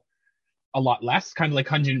fastball a lot less, kind of like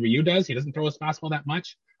Hyun-Jin Ryu does. He doesn't throw his fastball that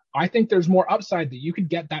much. I think there's more upside that you could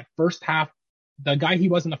get that first half, the guy he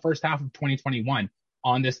was in the first half of 2021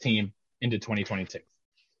 on this team into 2022.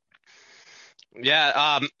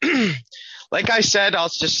 Yeah. Like I said, I'll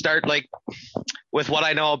just start with what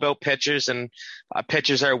I know about pitchers, and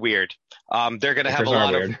pitchers are weird. They're going to have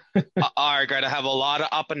are going to have a lot of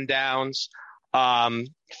up and downs.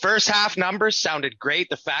 First half numbers sounded great.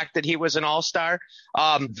 The fact that he was an all-star.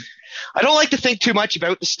 I don't like to think too much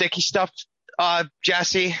about the sticky stuff,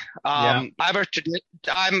 Jesse. I'm a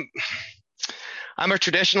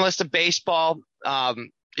traditionalist of baseball.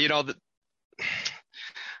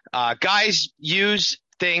 Guys use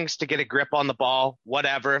things to get a grip on the ball,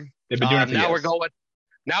 whatever. They've been doing it for years.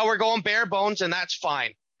 Now we're going bare bones, and that's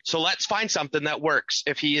fine. So let's find something that works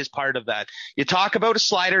if he is part of that. You talk about a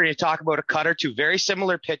slider and you talk about a cutter, two very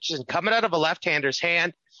similar pitches, and coming out of a left-hander's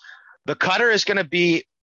hand, the cutter is going to be,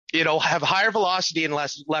 have higher velocity and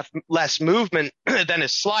less movement than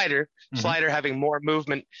his slider. Mm-hmm. Slider having more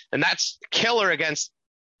movement, and that's killer against,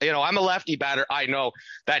 I'm a lefty batter. I know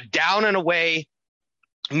that down and away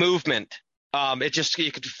movement.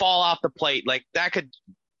 You could fall off the plate. Like that could,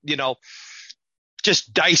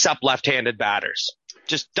 just dice up left-handed batters.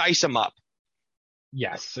 Just dice them up.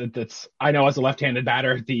 Yes, I know as a left-handed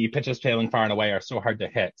batter, the pitches trailing far and away are so hard to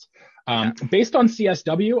hit. Based on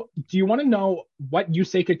CSW, do you want to know what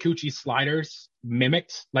Yusei Kikuchi's sliders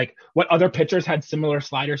mimicked? Like what other pitchers had similar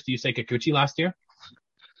sliders to Yusei Kikuchi last year?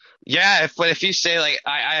 Yeah, if you say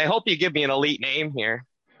I hope you give me an elite name here.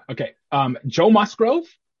 Okay, Joe Musgrove,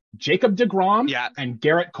 Jacob deGrom, and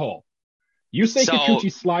Garrett Cole.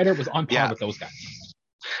 Kikuchi's slider was on par with those guys.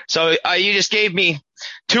 So you just gave me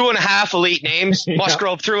 2.5 elite names.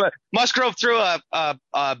 Musgrove threw a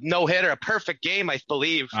no-hitter, a perfect game, I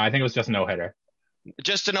believe. I think it was just a no-hitter.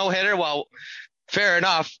 Just a no-hitter? Well, fair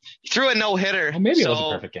enough. He threw a no-hitter. Well, maybe it was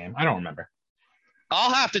a perfect game. I don't remember.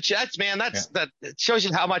 I'll have to check, man. That shows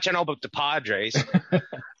you how much I know about the Padres.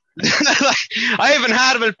 I even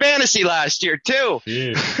had him in fantasy last year too.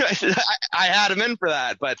 I had him in for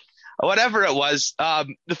that, but whatever it was,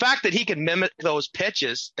 the fact that he can mimic those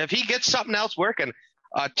pitches, if he gets something else working,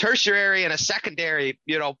 tertiary and a secondary,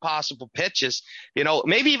 possible pitches,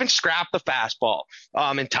 maybe even scrap the fastball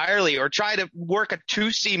entirely, or try to work a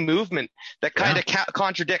 2C movement that kind of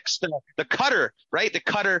contradicts the cutter, right? The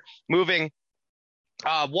cutter moving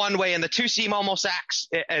one way and the 2-seam almost acts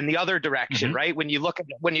in the other direction, mm-hmm. right? When you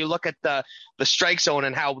look at the strike zone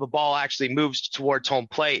and how the ball actually moves towards home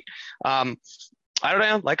plate. I don't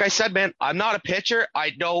know. Like I said, man, I'm not a pitcher.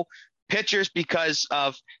 I know pitchers because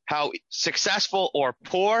of how successful or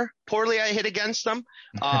poorly I hit against them.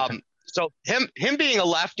 So him being a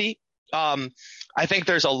lefty, I think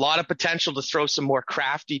there's a lot of potential to throw some more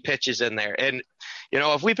crafty pitches in there. And,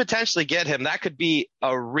 if we potentially get him, that could be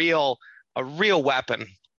a real weapon.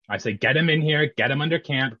 I say get him in here, get him under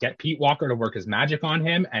camp, get Pete Walker to work his magic on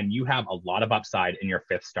him, and you have a lot of upside in your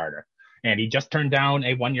fifth starter. And he just turned down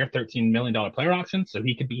a 1-year, $13 million player option, so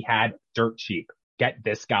he could be had dirt cheap. Get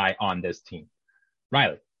this guy on this team.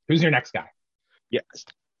 Riley, who's your next guy? Yes.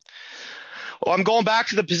 Well, I'm going back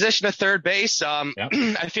to the position of third base. Yep.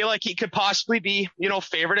 I feel like he could possibly be,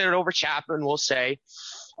 favored over Chapman, we'll say.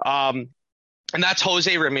 And that's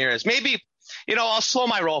Jose Ramirez. Maybe, I'll slow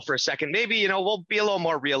my roll for a second. Maybe, we'll be a little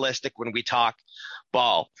more realistic when we talk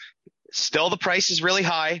ball. Still, the price is really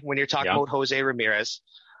high when you're talking about Jose Ramirez.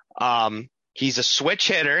 He's a switch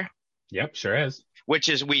hitter. Yep, sure is. Which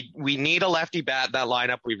is we need a lefty bat in that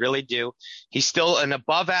lineup. We really do. He's still an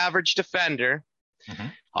above average defender.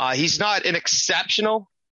 Mm-hmm. He's not an exceptional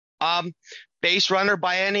base runner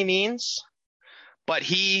by any means, but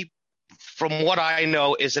he, from what I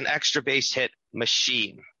know, is an extra base hit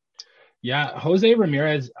machine. Yeah, Jose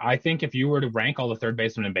Ramirez, I think if you were to rank all the third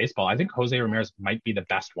basemen in baseball, I think Jose Ramirez might be the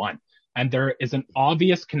best one. And there is an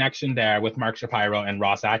obvious connection there with Mark Shapiro and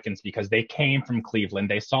Ross Atkins because they came from Cleveland.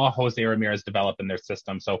 They saw Jose Ramirez develop in their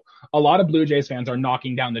system. So a lot of Blue Jays fans are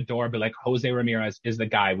knocking down the door, but like, Jose Ramirez is the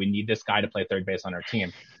guy. We need this guy to play third base on our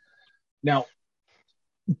team. Now,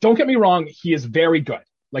 don't get me wrong. He is very good.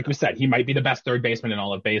 Like we said, he might be the best third baseman in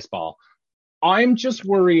all of baseball. I'm just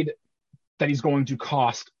worried that he's going to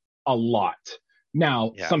cost a lot.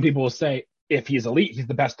 Now, some people will say, if he's elite, he's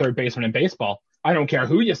the best third baseman in baseball. I don't care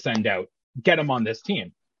who you send out, get him on this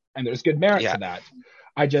team. And there's good merit to that.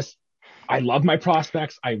 I love my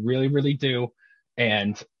prospects. I really, really do.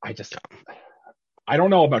 And I don't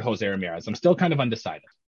know about Jose Ramirez. I'm still kind of undecided.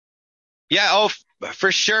 Yeah.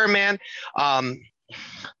 For sure, man.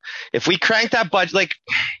 If we crank that budget,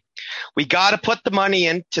 we got to put the money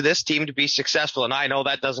into this team to be successful. And I know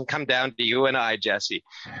that doesn't come down to you and I, Jesse.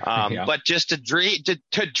 But just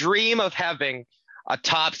to dream of having a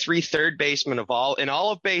top 3 third baseman in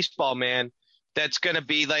all of baseball, man, that's going to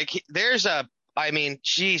be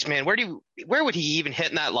geez, man, where would he even hit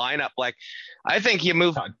in that lineup? I think you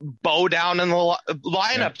move Bo down in the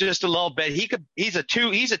lineup just a little bit. He's a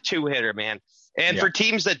two hitter, man. And for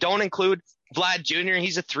teams that don't include Vlad Jr.,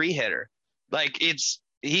 he's a 3 hitter.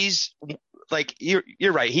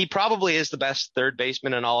 You're right. He probably is the best third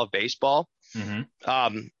baseman in all of baseball.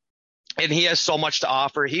 Mm-hmm. And he has so much to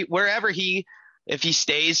offer. If he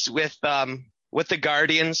stays with the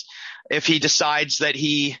Guardians, if he decides that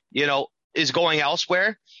he, is going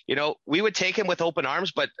elsewhere, we would take him with open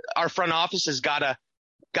arms, but our front office has gotta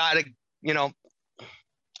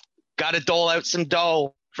dole out some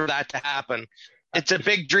dough for that to happen. It's a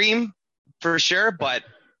big dream for sure, but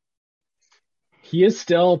he is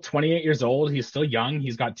still 28 years old. He's still young.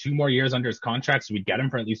 He's got 2 more years under his contract, so we'd get him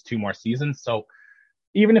for at least 2 more seasons. So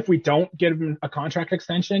even if we don't give him a contract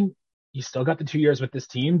extension, he's still got the 2 years with this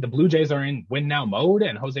team. The Blue Jays are in win now mode,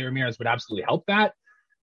 and Jose Ramirez would absolutely help that.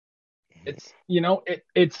 It's,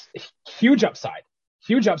 it's huge upside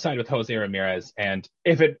with Jose Ramirez. And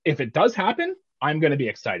if it does happen, I'm going to be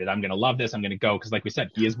excited. I'm going to love this. I'm going to go. Cause like we said,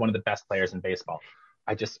 he is one of the best players in baseball.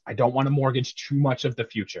 I don't want to mortgage too much of the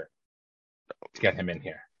future to get him in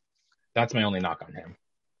here. That's my only knock on him.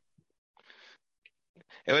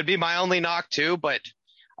 It would be my only knock too, but,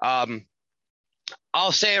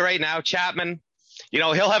 I'll say it right now, Chapman,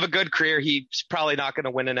 he'll have a good career. He's probably not going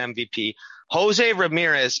to win an MVP. Jose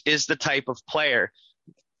Ramirez is the type of player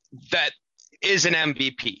that is an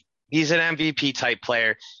MVP. He's an MVP type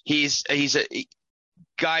player.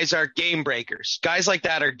 Guys are game breakers. Guys like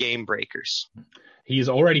that are game breakers. He's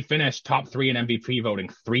already finished top 3 in MVP voting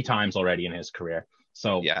 3 times already in his career.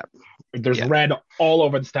 So there's red all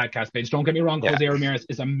over the StatCast page. Don't get me wrong. Jose Ramirez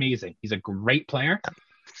is amazing. He's a great player.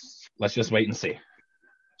 Let's just wait and see.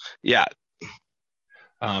 Yeah.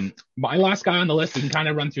 My last guy on the list, we can kind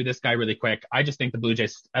of run through this guy really quick. I just think the Blue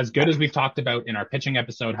Jays, as good as we've talked about in our pitching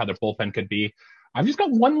episode, how their bullpen could be, I've just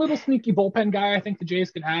got one little sneaky bullpen guy I think the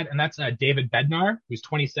Jays could add, and that's David Bednar, who's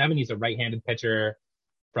 27. He's a right-handed pitcher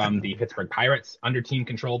from the Pittsburgh Pirates, under team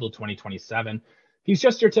control till 2027. He's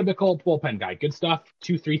just your typical bullpen guy. Good stuff.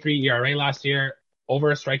 2.33 ERA last year,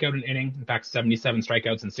 over a strikeout an inning. In fact, 77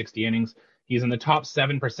 strikeouts in 60 innings. He's in the top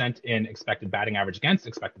 7% in expected batting average against,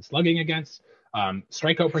 expected slugging against,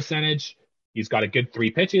 strikeout percentage. He's got a good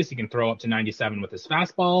 3 pitches. He can throw up to 97 with his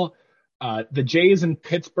fastball. The Jays and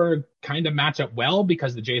Pittsburgh kind of match up well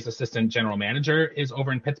because the Jays assistant general manager is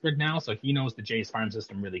over in Pittsburgh now, so he knows the Jays farm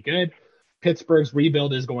system really good. Pittsburgh's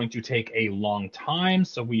rebuild is going to take a long time,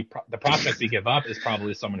 so the prospect we give up is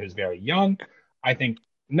probably someone who's very young. I think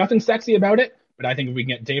nothing sexy about it, but I think if we can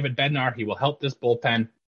get David Bednar, he will help this bullpen.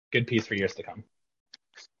 Good piece for years to come.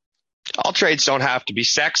 All trades don't have to be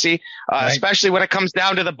sexy, right. Especially when it comes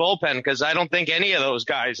down to the bullpen, because I don't think any of those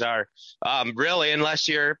guys are really, unless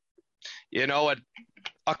you're,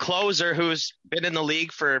 a a closer who's been in the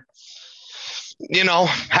league for,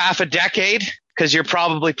 half a decade, because you're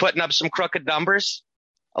probably putting up some crooked numbers.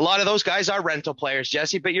 A lot of those guys are rental players,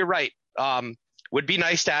 Jesse, but you're right. Would be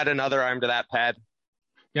nice to add another arm to that pad.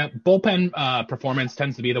 Yeah, bullpen performance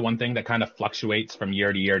tends to be the one thing that kind of fluctuates from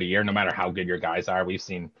year to year to year, no matter how good your guys are. We've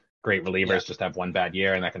seen great relievers just have one bad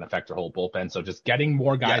year, and that can affect your whole bullpen. So just getting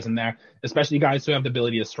more guys in there, especially guys who have the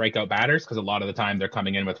ability to strike out batters, because a lot of the time they're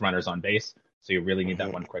coming in with runners on base. So you really need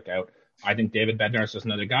that one quick out. I think David Bednar is just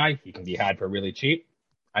another guy. He can be had for really cheap.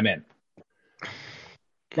 I'm in.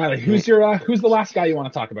 Riley, who's the last guy you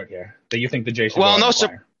want to talk about here that you think the Jays should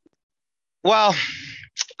acquire? Well,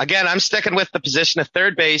 again, I'm sticking with the position of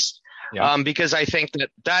third base because I think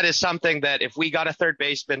that is something that if we got a third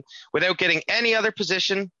baseman without getting any other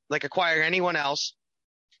position, like acquiring anyone else,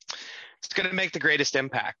 it's going to make the greatest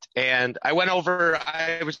impact. And I went over,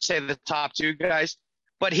 I would say, the top two guys.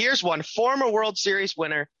 But here's one, former World Series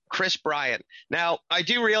winner, Kris Bryant. Now, I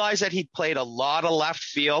do realize that he played a lot of left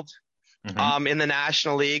field in the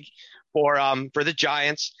National League for the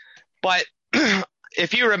Giants. But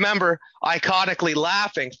if you remember, iconically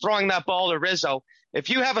laughing, throwing that ball to Rizzo, if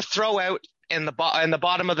you have a throw out in the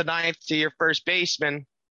bottom of the ninth to your first baseman,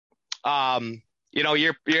 you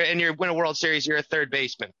win a World Series, you're a third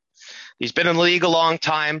baseman. He's been in the league a long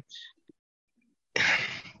time.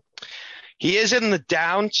 He's in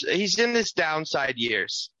his downside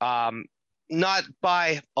years. Not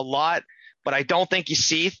by a lot, but I don't think you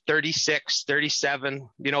see 36, 37,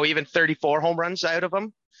 even 34 home runs out of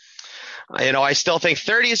him. I still think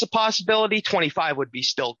 30 is a possibility. 25 would be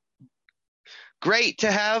still great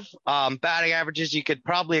to have. Batting averages you could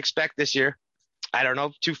probably expect this year, I don't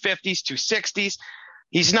know, 250s, 260s.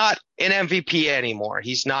 He's not an MVP anymore.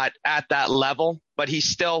 He's not at that level, but he's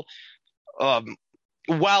still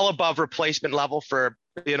well above replacement level for,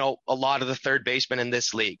 a lot of the third basemen in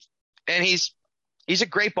this league. And he's a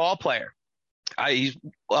great ball player. I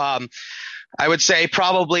would say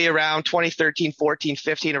probably around 2013, 14,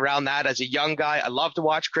 15, around that as a young guy. I love to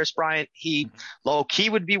watch Kris Bryant. He low key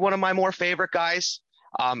would be one of my more favorite guys.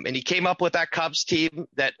 And he came up with that Cubs team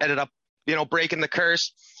that ended up, breaking the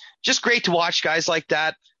curse. Just great to watch guys like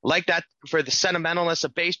that for the sentimentalness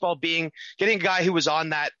of baseball, getting a guy who was on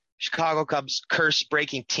that Chicago Cubs curse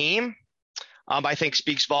breaking team. I think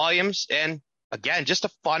speaks volumes. And again, just a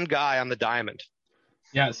fun guy on the diamond.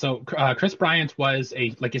 Yeah, so Kris Bryant was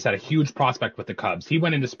like you said, a huge prospect with the Cubs. He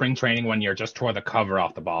went into spring training one year, just tore the cover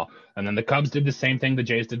off the ball. And then the Cubs did the same thing the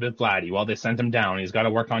Jays did with Vladdy. Well, they sent him down. He's got to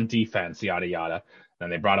work on defense, yada, yada. Then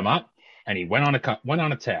they brought him up, and he went on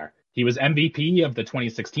a tear. He was MVP of the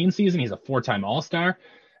 2016 season. He's a 4-time All-Star.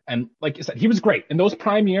 And like you said, he was great. In those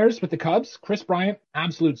prime years with the Cubs, Kris Bryant,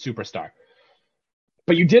 absolute superstar.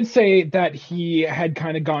 But you did say that he had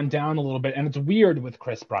kind of gone down a little bit, and it's weird with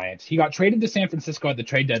Kris Bryant. He got traded to San Francisco at the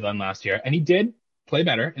trade deadline last year, and he did play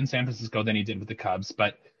better in San Francisco than he did with the Cubs,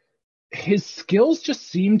 but his skills just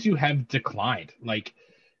seem to have declined. Like,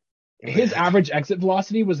 his average exit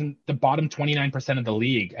velocity was in the bottom 29% of the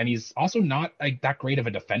league, and he's also not like that great of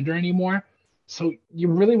a defender anymore. So you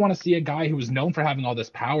really want to see a guy who is known for having all this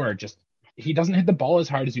power he doesn't hit the ball as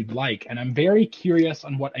hard as you'd like. And I'm very curious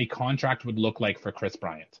on what a contract would look like for Kris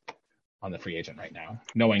Bryant on the free agent right now,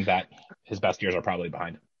 knowing that his best years are probably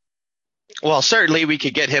behind him. Well, certainly we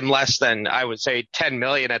could get him less than, I would say, $10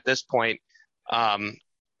 million at this point. Or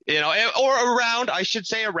around, I should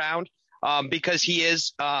say around, because he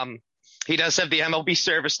does have the MLB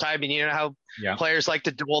service time, and you know how players like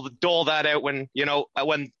to dole that out when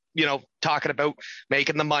talking about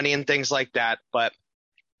making the money and things like that. But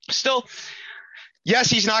still, yes,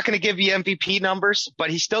 he's not going to give you MVP numbers, but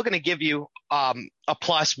he's still going to give you a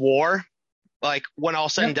plus WAR, like when all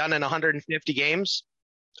said and done in 150 games.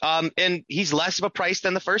 And he's less of a price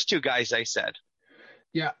than the first two guys I said.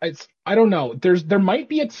 Yeah, I don't know. There might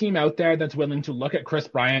be a team out there that's willing to look at Kris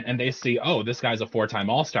Bryant and they see, oh, this guy's a 4-time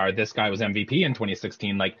All-Star. This guy was MVP in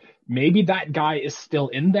 2016. Like, maybe that guy is still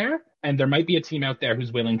in there, and there might be a team out there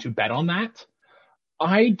who's willing to bet on that.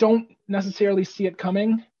 I don't necessarily see it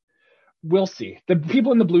coming. We'll see. The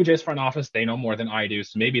people in the Blue Jays front office, they know more than I do.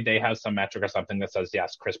 So maybe they have some metric or something that says,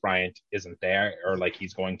 yes, Kris Bryant isn't there, or like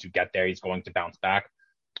he's going to get there. He's going to bounce back.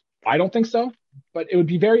 I don't think so, but it would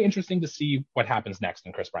be very interesting to see what happens next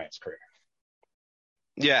in Kris Bryant's career.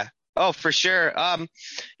 Yeah. Oh, for sure.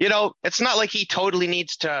 It's not like he totally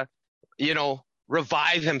needs to,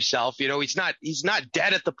 revive himself. He's not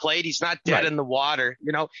dead at the plate. He's not dead in the water.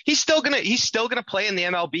 He's still gonna play in the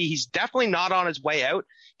MLB. He's definitely not on his way out.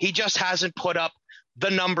 He just hasn't put up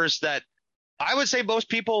the numbers that I would say most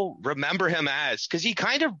people remember him as, because he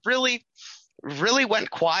kind of really, really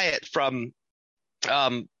went quiet from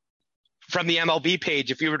um, from the MLB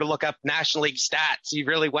page. If you were to look up National League stats, he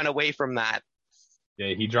really went away from that.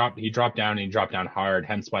 Yeah, he dropped down, and he dropped down hard.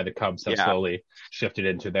 Hence why the Cubs have slowly shifted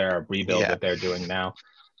into their rebuild that they're doing now.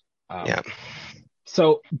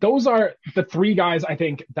 So those are the three guys, I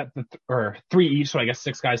think, or three each, so I guess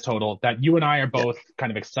 6 guys total, that you and I are both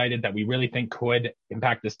kind of excited that we really think could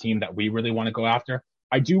impact this team that we really want to go after.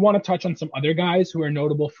 I do want to touch on some other guys who are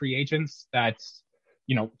notable free agents that,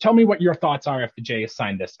 tell me what your thoughts are if the Jays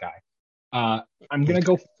sign this guy. I'm going to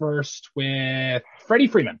go first with Freddie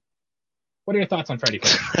Freeman. What are your thoughts on Freddie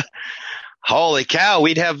Freeman? Holy cow.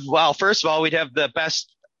 First of all, we'd have the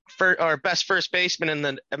best first baseman in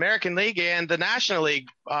the American League and the National League,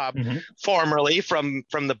 formerly from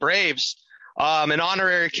the Braves, an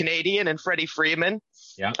honorary Canadian and Freddie Freeman.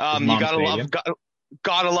 Yeah. You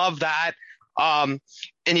gotta love that. And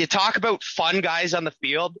you talk about fun guys on the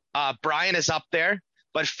field. Brian is up there,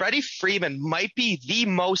 but Freddie Freeman might be the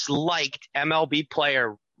most liked MLB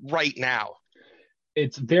player right now.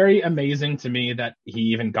 It's very amazing to me that he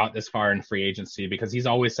even got this far in free agency, because he's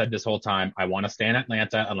always said this whole time, I want to stay in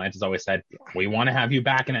Atlanta. Atlanta's always said, we want to have you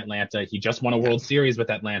back in Atlanta. He just won a World Series with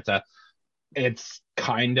Atlanta. It's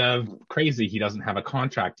kind of crazy he doesn't have a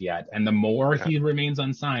contract yet. And the more he remains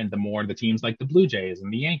unsigned, the more the teams like the Blue Jays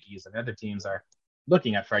and the Yankees and other teams are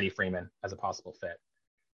looking at Freddie Freeman as a possible fit.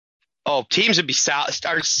 Oh, teams would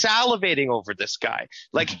are salivating over this guy.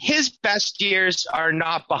 Like, his best years are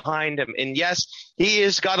not behind him. And yes, he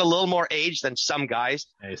has got a little more age than some guys,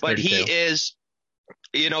 but he is,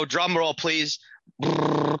 drum roll, please,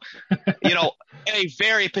 a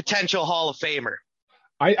very potential Hall of Famer.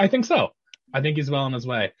 I think so. I think he's well on his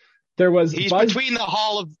way. He's between the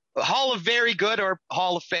Hall of Very Good or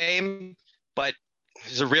Hall of Fame, but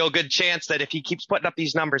there's a real good chance that if he keeps putting up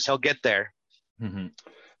these numbers, he'll get there. Mm-hmm.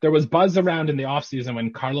 There was buzz around in the offseason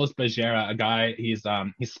when Carlos Bejera, a guy, he's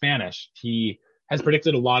Spanish. He has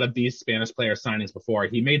predicted a lot of these Spanish player signings before.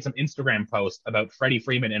 He made some Instagram posts about Freddie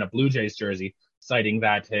Freeman in a Blue Jays jersey, citing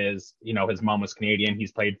that his mom was Canadian.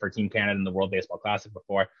 He's played for Team Canada in the World Baseball Classic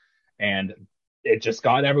before. And it just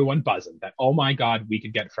got everyone buzzing that, oh my God, we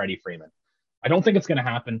could get Freddie Freeman. I don't think it's going to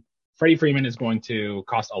happen. Freddie Freeman is going to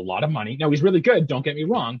cost a lot of money. Now, he's really good. Don't get me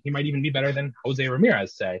wrong. He might even be better than Jose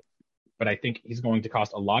Ramirez, say. But I think he's going to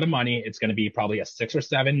cost a lot of money. It's going to be probably a 6 or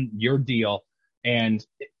 7 year deal. And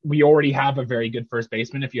we already have a very good first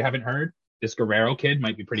baseman. If you haven't heard, this Guerrero kid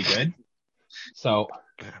might be pretty good. So,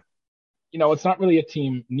 it's not really a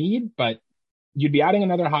team need, but you'd be adding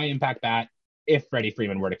another high impact bat if Freddie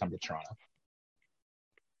Freeman were to come to Toronto.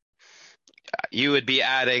 You would be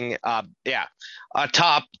adding, a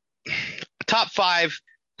top 5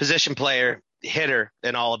 position player hitter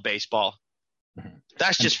in all of baseball.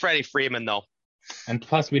 That's just Freddie Freeman, though. And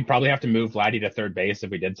plus, we'd probably have to move Vladdy to third base if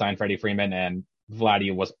we did sign Freddie Freeman. And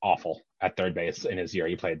Vladdy was awful at third base in his year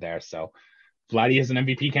he played there. So Vladdy is an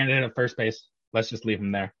MVP candidate at first base. Let's just leave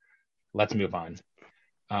him there. Let's move on.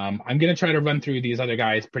 I'm going to try to run through these other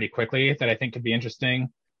guys pretty quickly that I think could be interesting.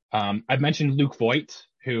 I've mentioned Luke Voit,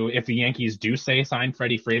 who, if the Yankees do say sign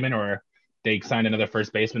Freddie Freeman or they signed another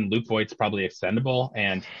first baseman, Luke Voigt's probably extendable,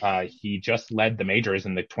 and he just led the majors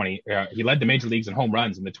in he led the major leagues in home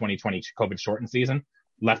runs in the 2020 COVID shortened season.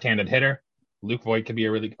 Left-handed hitter. Luke Voit could be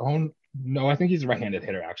I think he's a right-handed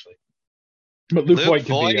hitter actually. But Luke Voit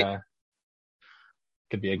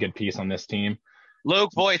could be a good piece on this team. Luke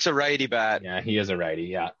Voigt's a righty bat. Yeah, he is a righty.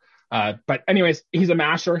 Yeah. But anyways, he's a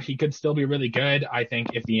masher. He could still be really good. I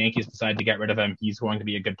think if the Yankees decide to get rid of him, he's going to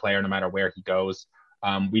be a good player no matter where he goes.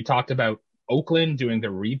 We talked about Oakland doing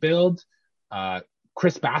the rebuild.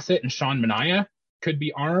 Chris Bassett and Sean Manaea could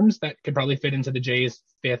be arms that could probably fit into the Jays'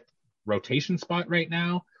 5th rotation spot right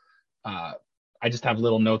now. I just have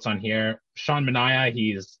little notes on here. Sean Manaea,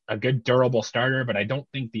 he's a good durable starter, but I don't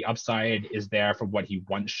think the upside is there for what he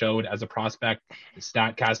once showed as a prospect. The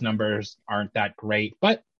StatCast numbers aren't that great,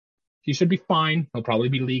 but he should be fine. He'll probably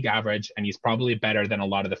be league average, and he's probably better than a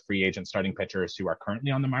lot of the free agent starting pitchers who are currently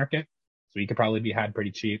on the market. So he could probably be had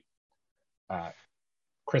pretty cheap.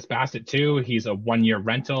 Chris Bassett too. He's a 1-year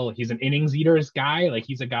rental. He's an innings eaters guy. Like,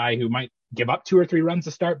 he's a guy who might give up 2 or 3 runs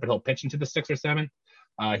to start, but he'll pitch into the 6th or 7th.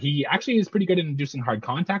 He actually is pretty good at inducing hard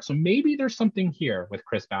contact. So maybe there's something here with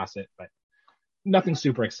Chris Bassett, but nothing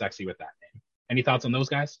super sexy with that name. Any thoughts on those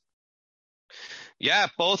guys? Yeah,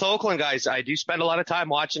 both Oakland guys. I do spend a lot of time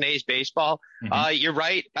watching A's baseball. Mm-hmm. You're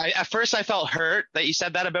right. At first I felt hurt that you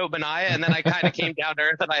said that about Manaea, and then I kind of came down to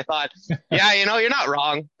earth and I thought, yeah, you're not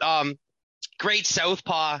wrong. Great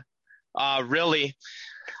southpaw, really.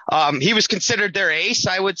 He was considered their ace,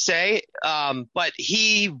 I would say, but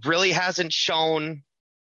he really hasn't shown,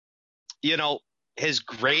 his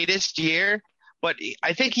greatest year. but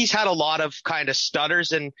I think he's had a lot of kind of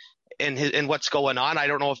stutters in what's going on. I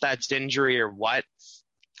don't know if that's injury or what.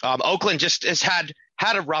 Oakland just has had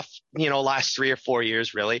a rough, last 3 or 4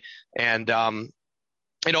 years really. And,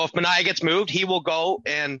 if Manaea gets moved, he will go.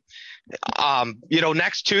 And,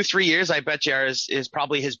 next 2-3 years, I bet you is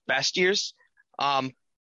probably his best years.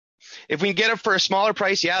 If we can get him for a smaller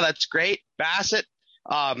price, yeah, that's great. Bassett,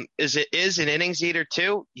 is an innings eater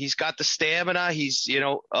too. He's got the stamina. He's,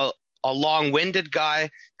 a long-winded guy,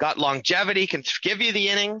 got longevity, can give you the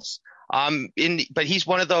innings. But he's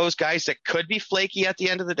one of those guys that could be flaky at the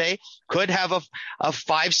end of the day, could have a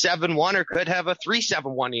 5.71 or could have a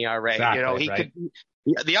 3.71 ERA. Exactly, he right.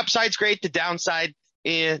 could. The upside's great. The downside,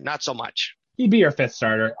 not so much. He'd be your fifth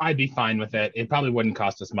starter. I'd be fine with it. It probably wouldn't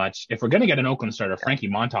cost us much. If we're going to get an Oakland starter, Frankie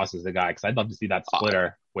Montas is the guy, because I'd love to see that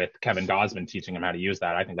splitter with Kevin Gausman teaching him how to use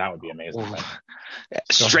that. I think that would be amazing.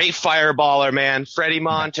 Straight fireballer, man. Freddie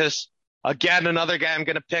Montas. Again, another guy I'm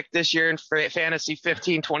going to pick this year in fantasy,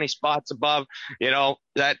 15, 20 spots above.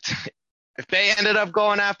 That if they ended up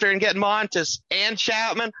going after and getting Montas and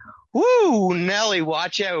Chapman, whoo, Nelly,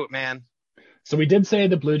 watch out, man. So we did say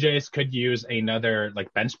the Blue Jays could use another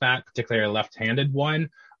bench bat, particularly a left-handed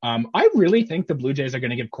one. I really think the Blue Jays are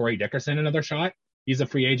going to give Corey Dickerson another shot. He's a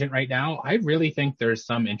free agent right now. I really think there's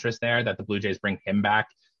some interest there that the Blue Jays bring him back.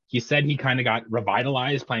 He said he kind of got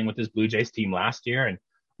revitalized playing with his Blue Jays team last year, and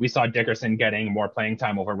we saw Dickerson getting more playing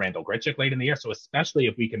time over Randall Grichuk late in the year. So especially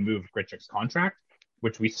if we can move Grichuk's contract,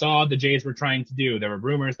 which we saw the Jays were trying to do. There were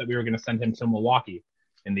rumors that we were going to send him to Milwaukee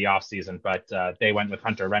in the offseason, but they went with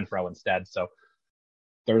Hunter Renfroe instead. So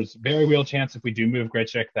there's very real chance if we do move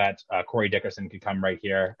Grichuk that Corey Dickerson could come right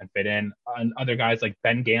here and fit in. And other guys like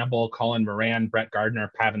Ben Gamble, Colin Moran, Brett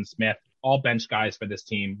Gardner, Pavin Smith, all bench guys for this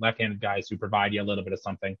team, left-handed guys who provide you a little bit of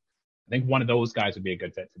something. I think one of those guys would be a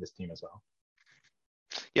good fit for this team as well.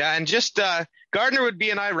 Yeah, and just Gardner would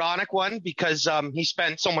be an ironic one because he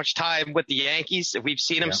spent so much time with the Yankees. We've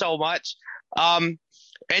seen him so much.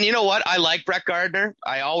 And you know what? I like Brett Gardner.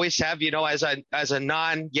 I always have, as a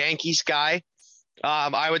non-Yankees guy.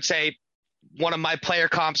 I would say one of my player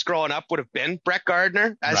comps growing up would have been Brett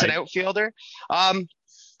Gardner as an outfielder.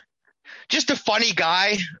 Just a funny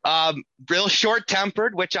guy, real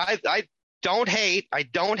short-tempered, which I don't hate. I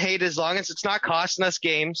don't hate as long as it's not costing us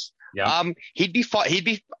games. Yeah. He'd be fun. He'd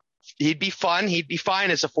be fun. He'd be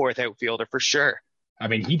fine as a fourth outfielder for sure. I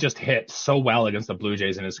mean, he just hit so well against the Blue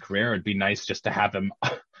Jays in his career. It'd be nice just to have him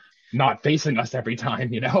not facing us every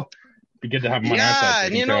time, It'd be good to have him on our side. Yeah,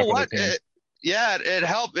 and you know what?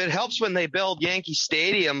 It helps when they build Yankee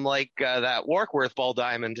Stadium like that Warkworth ball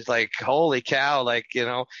diamond. Like, holy cow,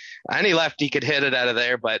 any lefty could hit it out of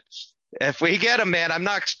there. But if we get him, man, I'm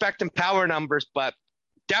not expecting power numbers, but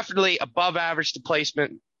definitely above average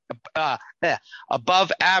replacement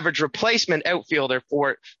outfielder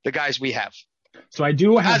for the guys we have. So I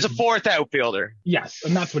do have as a fourth outfielder. Yes,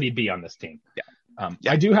 and that's what he'd be on this team. Yeah.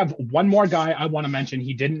 I do have one more guy I want to mention.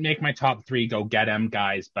 He didn't make my top 3. Go get him,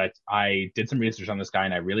 guys. But I did some research on this guy,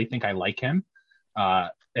 and I really think I like him.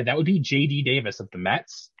 And that would be J.D. Davis of the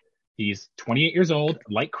Mets. He's 28 years old.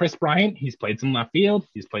 Like Chris Bryant, he's played some left field.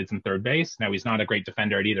 He's played some third base. Now, he's not a great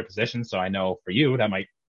defender at either position, so I know for you that might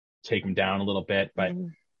take him down a little bit. But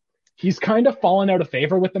he's kind of fallen out of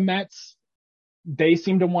favor with the Mets. They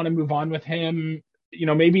seem to want to move on with him.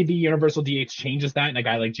 Maybe the universal DH changes that, and a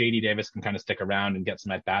guy like J.D. Davis can kind of stick around and get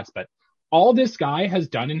some at-bats. But all this guy has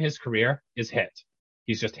done in his career is hit.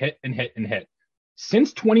 He's just hit and hit and hit.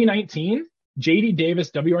 Since 2019, J.D. Davis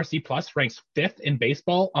WRC Plus ranks 5th in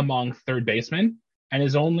baseball among third basemen and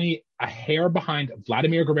is only a hair behind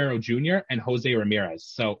Vladimir Guerrero Jr. and Jose Ramirez.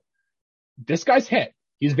 So this guy's hit.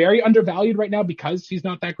 He's very undervalued right now because he's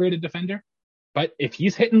not that great a defender. But if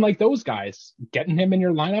he's hitting like those guys, getting him in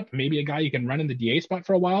your lineup, maybe a guy you can run in the DA spot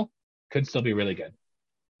for a while, could still be really good.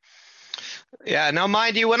 Yeah. Now,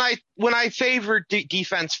 mind you, when I favor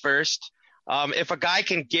defense first, if a guy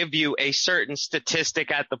can give you a certain statistic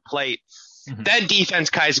at the plate, then defense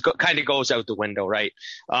kind of goes out the window, right?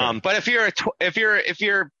 Sure. But if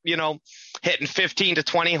you're hitting 15 to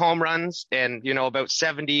 20 home runs and about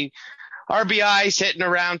 70 RBIs hitting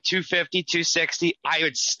around 250, 260, I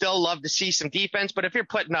would still love to see some defense. But if you're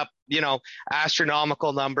putting up,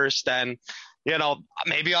 astronomical numbers, then,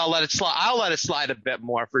 maybe I'll let it slide. I'll let it slide a bit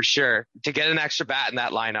more for sure to get an extra bat in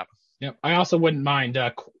that lineup. Yeah. I also wouldn't mind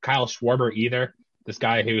Kyle Schwarber either. This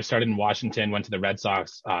guy who started in Washington, went to the Red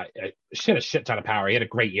Sox, hit a shit ton of power. He had a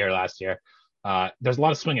great year last year. There's a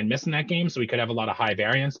lot of swing and miss in that game, so he could have a lot of high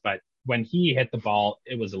variance. But when he hit the ball,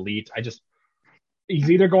 it was elite. He's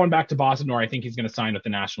either going back to Boston or I think he's going to sign with the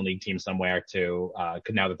National League team somewhere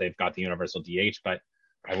now that they've got the universal DH. But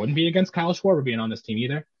I wouldn't be against Kyle Schwarber being on this team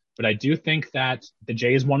either. But I do think that the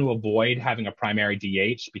Jays want to avoid having a primary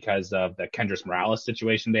DH because of the Kendrys Morales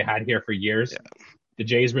situation they had here for years. Yeah. The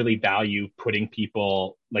Jays really value putting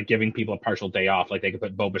people, like giving people a partial day off. Like they could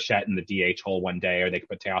put Bo Bichette in the DH hole one day, or they could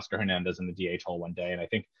put Teoscar Hernandez in the DH hole one day. And I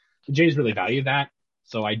think the Jays really value that.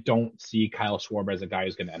 So I don't see Kyle Schwarber as a guy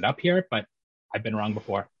who's going to end up here, but I've been wrong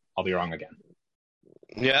before. I'll be wrong again.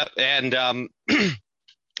 Yeah. And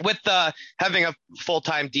with having a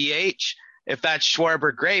full-time DH, if that's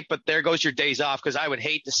Schwarber, great, but there goes your days off, because I would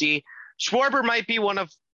hate to see Schwarber might be one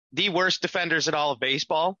of the worst defenders in all of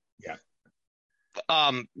baseball. Yeah.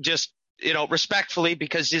 Just, respectfully,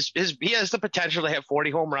 because he has the potential to hit 40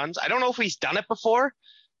 home runs. I don't know if he's done it before.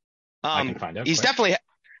 I can find out. He's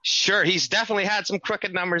definitely had some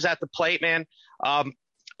crooked numbers at the plate, man.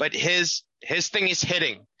 But his thing is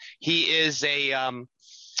hitting. He is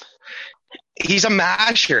he's a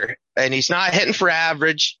masher, and he's not hitting for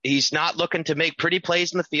average. He's not looking to make pretty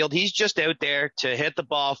plays in the field. He's just out there to hit the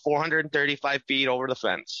ball 435 feet over the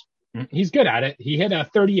fence. He's good at it. He hit a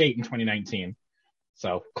 38 in 2019.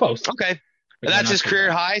 So close. Okay. That's his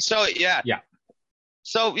career high. So yeah. Yeah.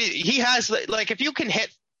 So he has, like, if you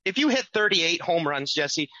hit 38 home runs,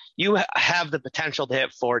 Jesse, you have the potential to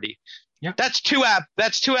hit 40. Yeah. That's two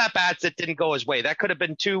at-bats that didn't go his way. That could have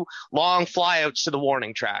been 2 long flyouts to the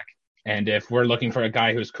warning track. And if we're looking for a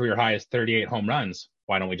guy whose career high is 38 home runs,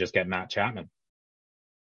 why don't we just get Matt Chapman?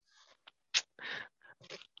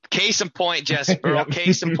 Case in point, Jesse, bro. Yep.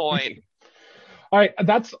 Case in point. All right,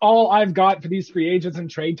 that's all I've got for these free agents and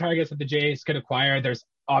trade targets that the Jays could acquire. There's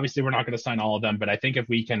obviously, we're not going to sign all of them, but I think if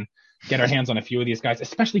we can get our hands on a few of these guys,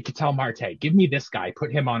 especially Ketel Marte, give me this guy,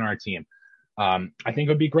 put him on our team. I think it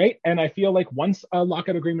would be great. And I feel like once a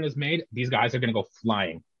lockout agreement is made, these guys are going to go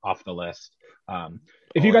flying off the list.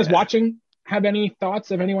 If you guys watching have any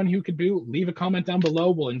thoughts of anyone who could do, leave a comment down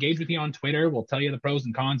below. We'll engage with you on Twitter. We'll tell you the pros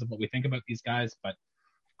and cons of what we think about these guys. But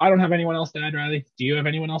I don't have anyone else to add, Riley. Do you have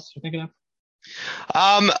anyone else you're thinking of?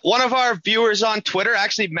 One of our viewers on Twitter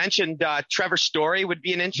actually mentioned Trevor Story would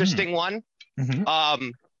be an interesting one. Mm-hmm.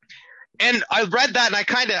 And I read that and I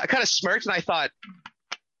kind of smirked, and I thought,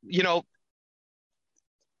 yeah,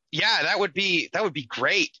 that would be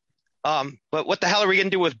great. But what the hell are we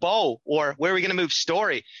going to do with Bo, or where are we going to move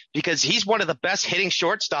Story? Because he's one of the best hitting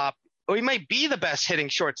shortstop, or he might be the best hitting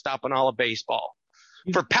shortstop in all of baseball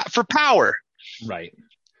for power. Right.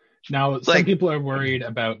 Now, some people are worried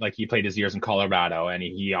about, like, he played his years in Colorado, and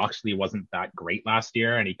he actually wasn't that great last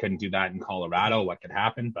year, and he couldn't do that in Colorado. What could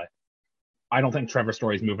happen? But I don't think Trevor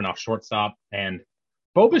Story's moving off shortstop. And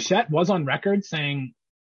Bo Bichette was on record saying,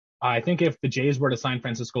 I think if the Jays were to sign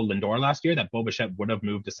Francisco Lindor last year, that Bo Bichette would have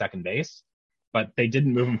moved to second base, but they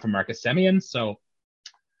didn't move him for Marcus Semien. So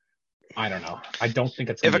I don't know. I don't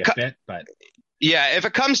think it's going to be a fit, but yeah, if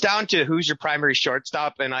it comes down to who's your primary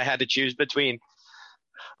shortstop, and I had to choose between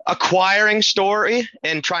acquiring Story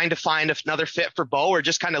and trying to find another fit for Bo, or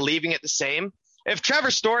just kind of leaving it the same. If Trevor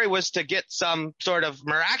Story was to get some sort of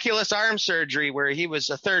miraculous arm surgery where he was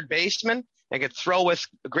a third baseman and could throw with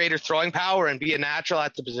greater throwing power and be a natural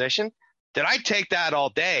at the position, then I'd take that all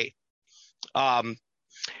day.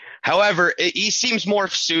 However, he seems more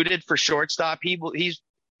suited for shortstop.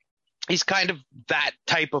 He's kind of that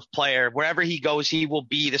type of player. Wherever he goes, he will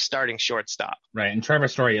be the starting shortstop. Right. And Trevor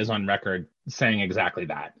Story is on record saying exactly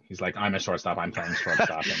that. He's like, I'm a shortstop. I'm playing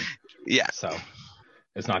shortstop. And yeah. So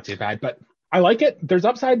it's not too bad. But I like it. There's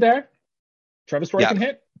upside there. Trevor Story can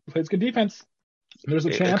hit. Plays good defense. There's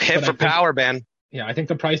a chance. Hit for power, man. Yeah, I think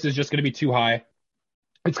the price is just going to be too high.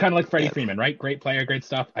 It's kind of like Freddie Freeman, right? Great player, great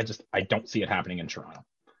stuff. I don't see it happening in Toronto.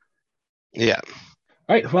 Yeah.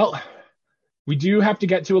 All right. Well, we do have to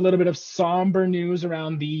get to a little bit of somber news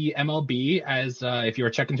around the MLB, as if you were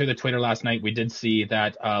checking through the Twitter last night, we did see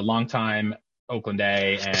that longtime Oakland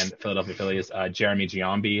A and Philadelphia Phillies Jeremy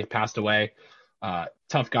Giambi passed away.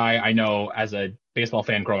 Tough guy. I know, as a baseball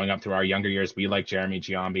fan growing up through our younger years, we like Jeremy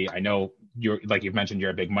Giambi. I know like you've mentioned,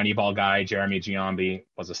 you're a big Moneyball guy. Jeremy Giambi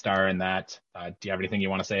was a star in that. Do you have anything you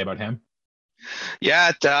want to say about him?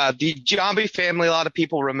 Yeah, the Giambi family, a lot of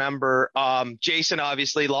people remember. Jason,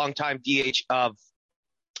 obviously, longtime DH of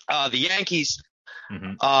the Yankees.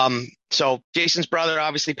 Mm-hmm. So Jason's brother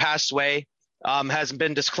obviously passed away. Hasn't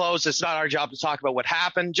been disclosed. It's not our job to talk about what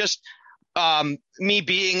happened. Just me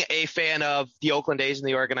being a fan of the Oakland A's and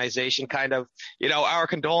the organization, kind of, our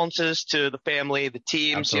condolences to the family, the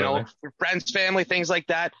teams, Absolutely. Friends, family, things like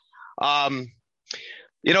that.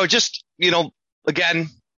 Again,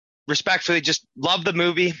 respectfully, just love the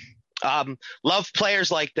movie. Love players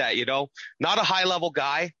like that, not a high level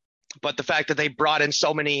guy, but the fact that they brought in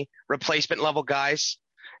so many replacement level guys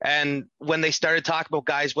And when they started talking about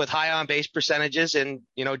guys with high on base percentages, and,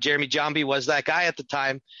 you know, Jeremy Giambi was that guy at the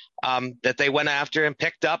time, that they went after and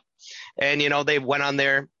picked up. And, you know, they went on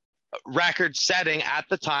their record setting at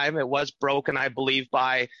the time. It was broken, I believe,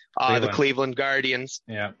 by the Cleveland Guardians.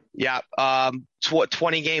 Yeah. Yeah.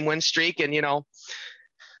 20 game win streak. And, you know,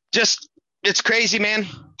 just, it's crazy, man.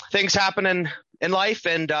 Things happen in life.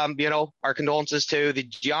 And, you know, our condolences to the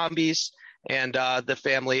Giambis and the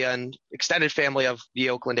family and extended family of the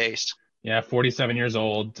Oakland A's. Yeah, 47 years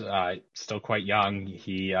old, still quite young.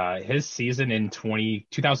 He his season in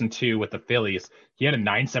 2002 with the Phillies, he had a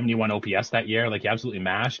 971 OPS that year. Like, he absolutely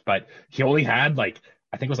mashed, but he only had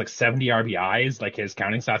I think it was 70 RBIs. Like, his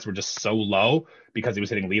counting stats were just so low because he was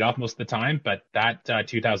hitting leadoff most of the time. But that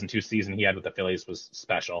 2002 season he had with the Phillies was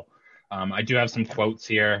special. I do have some quotes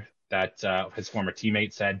here that his former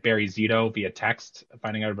teammate said. Barry Zito via text,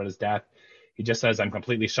 finding out about his death. He just says, "I'm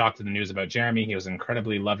completely shocked at the news about Jeremy. He was an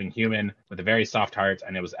incredibly loving human with a very soft heart,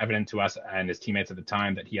 and it was evident to us and his teammates at the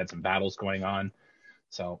time that he had some battles going on."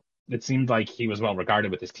 So it seemed like he was well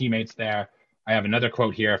regarded with his teammates there. I have another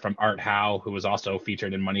quote here from Art Howe, who was also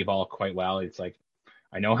featured in Moneyball quite well. It's like,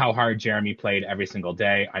 "I know how hard Jeremy played every single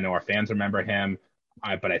day. I know our fans remember him.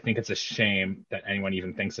 But I think it's a shame that anyone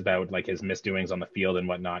even thinks about his misdoings on the field and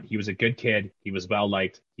whatnot. He was a good kid. He was well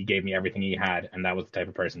liked. He gave me everything he had, and that was the type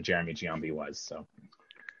of person Jeremy Giambi was." So,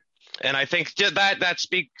 and I think that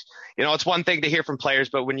speaks. You know, it's one thing to hear from players,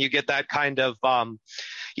 but when you get that kind of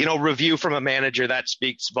review from a manager, that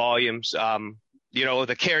speaks volumes. You know,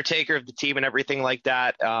 the caretaker of the team and everything like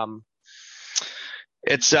that.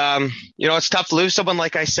 It's it's tough to lose someone.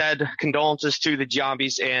 Like I said, condolences to the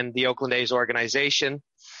Giambis and the Oakland A's organization.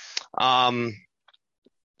 Tough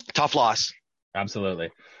loss. Absolutely.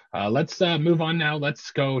 Let's move on now. Let's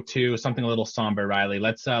go to something a little somber, Riley.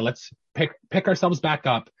 Let's pick ourselves back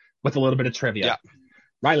up with a little bit of trivia. Yeah.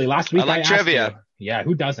 Riley, last week I asked trivia. You, yeah,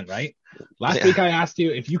 who doesn't, right? Last week I asked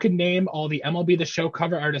you if you could name all the MLB The Show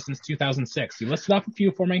cover artists since 2006. You listed off a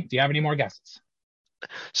few for me. Do you have any more guesses?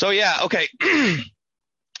 So yeah, okay.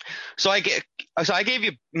 So I gave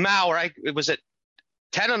you Mauer. Was it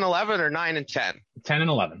 10 and 11 or 9 and 10? 10 and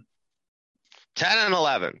 11. 10 and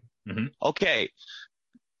 11. Mm-hmm. Okay.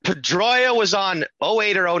 Pedroia was on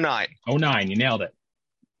 08 or 09. 09, you nailed it.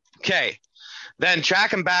 Okay. Then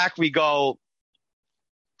tracking back, we go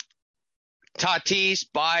Tatis,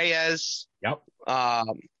 Baez. Yep.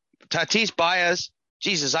 Tatis, Baez.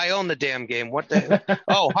 Jesus, I own the damn game. What the?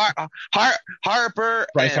 Oh, Harper.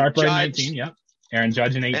 Bryce Harper Judge. in 19. Yep. Aaron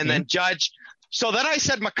Judge in 18. And then Judge. So then I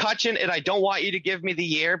said McCutchen, and I don't want you to give me the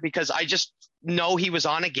year because I just know he was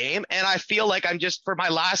on a game. And I feel like I'm just, for my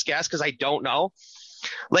last guess, because I don't know,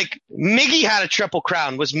 Miggy had a triple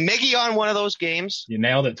crown. Was Miggy on one of those games? You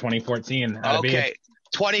nailed it, 2014. Okay.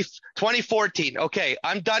 2014. Okay.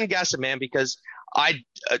 I'm done guessing, man, because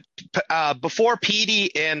before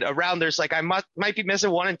Petey and around, there's I might be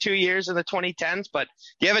missing 1 and 2 years in the 2010s, but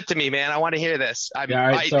give it to me, man. I want to hear this.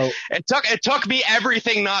 It took me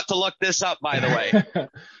everything not to look this up, by the way.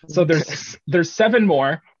 So there's 7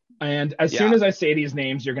 more, and as soon as I say these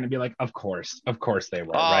names, you're going to be like, of course they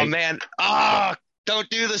were. Oh, right? Man. Don't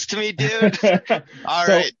do this to me, dude. All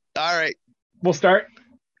right. We'll start,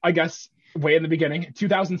 I guess, way in the beginning.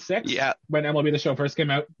 2006, when MLB The Show first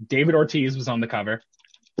came out, David Ortiz was on the cover.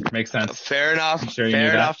 Makes sense. Fair enough. Sure,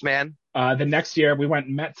 fair enough, man. The next year, we went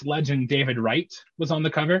Mets legend David Wright was on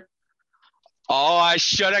the cover. Oh, I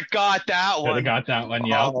should have got that one. Should have got that one,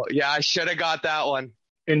 yeah. Oh, yeah, I should have got that one.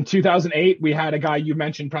 In 2008, we had a guy you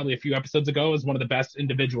mentioned probably a few episodes ago as one of the best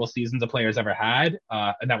individual seasons a player's ever had,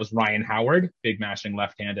 and that was Ryan Howard, big mashing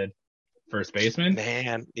left-handed first baseman.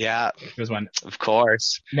 Man, yeah. It was one. Of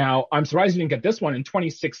course. Now, I'm surprised you didn't get this one. In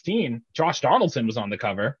 2016, Josh Donaldson was on the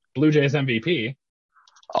cover, Blue Jays MVP.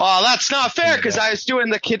 Oh, that's not fair because I was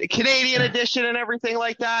doing the Canadian edition and everything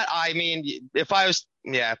like that. I mean, if I was,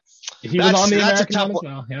 He was on the American one as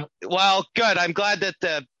well, yeah. Well, good. I'm glad that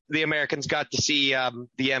the Americans got to see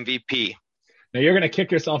the MVP. Now, you're going to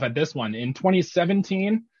kick yourself at this one. In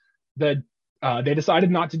 2017, they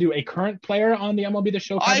decided not to do a current player on the MLB The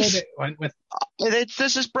Show cover. They went with...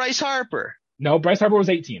 This is Bryce Harper. No, Bryce Harper was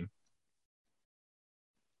 18.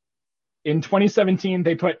 In 2017,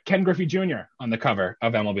 they put Ken Griffey Jr. on the cover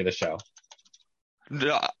of MLB The Show.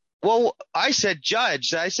 Well, I said Judge.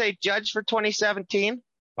 Did I say Judge for 2017?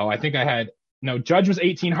 Oh, I think I had... No, Judge was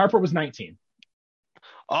 18. Harper was 19.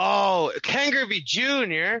 Oh, Ken Griffey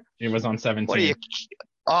Jr. It was on 17. What are you...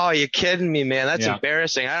 Oh, you're kidding me, man. That's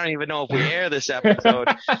embarrassing. I don't even know if we air this episode.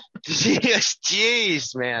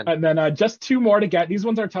 Jeez, man. And then just 2 more to get. These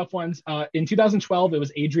ones are tough ones. In 2012, it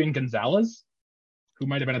was Adrian Gonzalez, who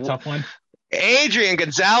might have been a tough one. Adrian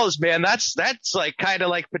Gonzalez, man, that's like kind of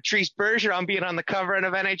like Patrice Bergeron being on the cover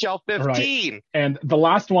of NHL 15. Right. And the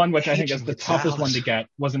last one, which I think is Adrian the Gonzalez. toughest one to get,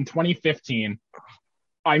 was in 2015.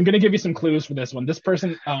 I'm going to give you some clues for this one. This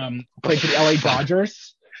person played for the LA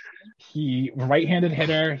Dodgers. He right-handed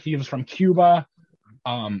hitter. He was from Cuba.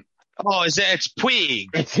 It's Puig.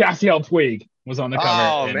 It's Yasiel Puig was on the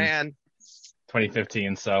cover. Oh, man.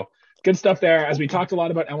 2015. So good stuff there. As we talked a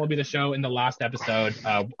lot about MLB The Show in the last episode,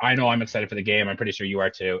 I know I'm excited for the game. I'm pretty sure you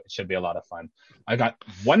are too. It should be a lot of fun. I got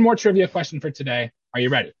one more trivia question for today. Are you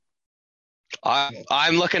ready?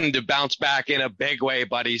 I'm looking to bounce back in a big way,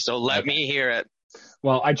 buddy. So let me hear it.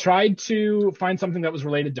 Well, I tried to find something that was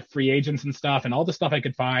related to free agents and stuff, and all the stuff I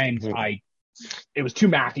could find, it was too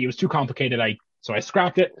mathy. It was too complicated. So I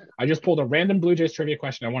scrapped it. I just pulled a random Blue Jays trivia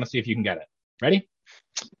question. I want to see if you can get it. Ready?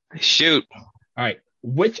 Shoot. All right.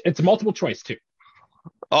 It's a multiple choice too.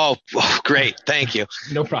 Oh, great. Thank you.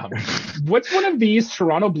 No problem. Which one of these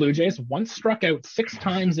Toronto Blue Jays once struck out 6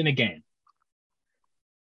 times in a game?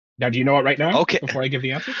 Now, do you know it right now? Okay. Before I give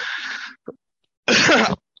the answer?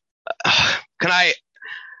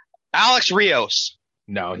 Alex Rios.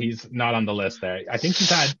 No, he's not on the list there. I think he's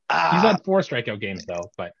had 4 strikeout games though,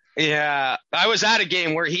 but. Yeah, I was at a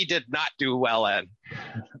game where he did not do well in.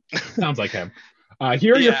 Sounds like him.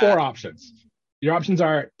 Here are your 4 options. Your options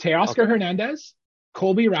are Teoscar Hernandez,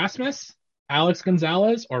 Colby Rasmus, Alex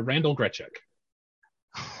Gonzalez, or Randall Grichuk.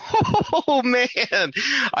 Oh, man.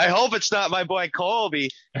 I hope it's not my boy Colby.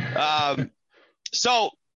 So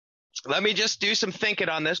let me just do some thinking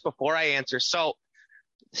on this before I answer. So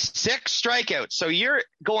 6 strikeouts. So you're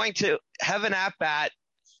going to have an at-bat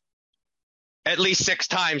at least 6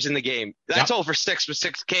 times in the game. That's over 6 with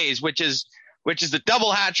 6 Ks, which is the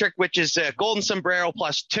double hat trick, which is a golden sombrero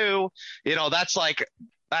plus 2. You know, that's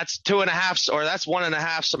 2.5, or that's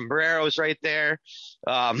 1.5 sombreros right there.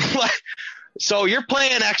 So you're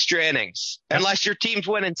playing extra innings, unless your team's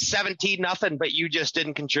winning 17-0, but you just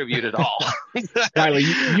didn't contribute at all. Riley,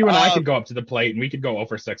 you and I could go up to the plate and we could go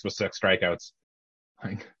over 6 with 6 strikeouts.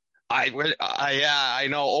 I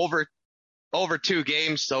know over 2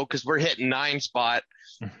 games though, because we're hitting 9 spot.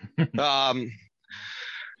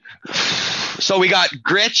 So we got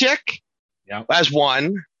Grichuk as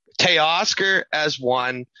 1, Teoscar as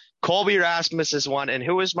 1, Colby Rasmus as 1, and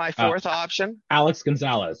who was my 4th option? Alex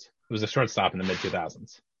Gonzalez, who was a shortstop in the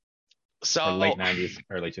mid-2000s. So late 90s,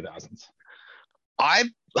 early 2000s. I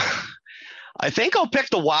think I'll pick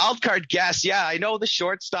the wild card guess. Yeah, I know the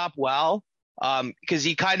shortstop well, because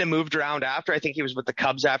he kind of moved around after. I think he was with the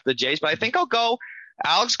Cubs after the Jays, but I think I'll go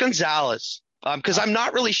Alex Gonzalez. Because I'm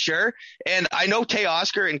not really sure. And I know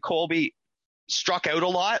Teoscar and Colby struck out a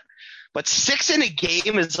lot, but 6 in a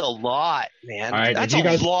game is a lot, man. All right, that's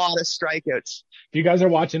a lot of strikeouts. If you guys are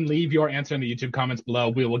watching, leave your answer in the YouTube comments below.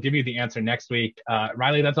 We will give you the answer next week.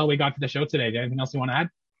 Riley, that's all we got for the show today. Anything else you want to add?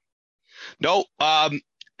 No.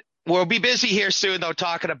 We'll be busy here soon, though,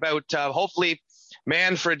 talking about hopefully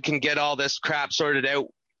Manfred can get all this crap sorted out.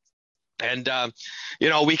 And, I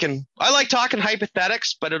like talking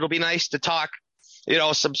hypothetics, but it'll be nice to talk,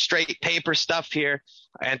 some straight paper stuff here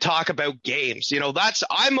and talk about games.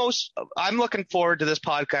 I'm looking forward to this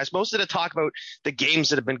podcast, mostly to talk about the games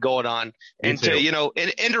that have been going on and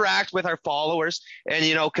to, interact with our followers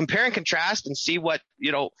and, compare and contrast and see what,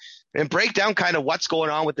 and break down kind of what's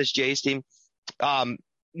going on with this Jays team.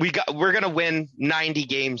 We're going to win 90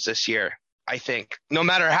 games this year, I think, no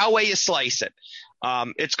matter how way you slice it.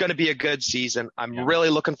 It's going to be a good season. I'm really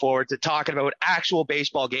looking forward to talking about actual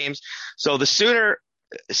baseball games. So the sooner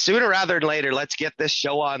rather than later, let's get this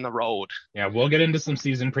show on the road. Yeah, we'll get into some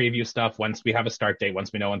season preview stuff once we have a start date,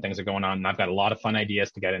 once we know when things are going on. And I've got a lot of fun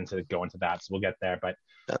ideas to go into that. So we'll get there. But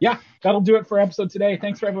yeah, that'll do it for episode today.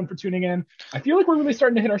 Thanks for everyone for tuning in. I feel like we're really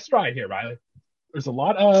starting to hit our stride here, Riley. There's a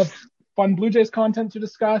lot of fun Blue Jays content to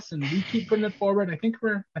discuss, and we keep putting it forward. I think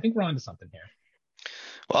we're onto something here.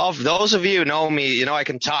 Well, for those of you who know me, I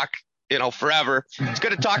can talk, forever. It's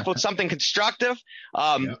good to talk about something constructive.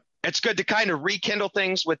 It's good to kind of rekindle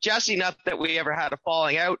things with Jesse. Not that we ever had a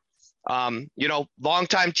falling out.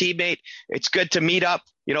 Longtime teammate. It's good to meet up.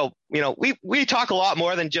 We talk a lot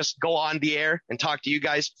more than just go on the air and talk to you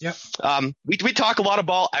guys. Yeah. We talk a lot of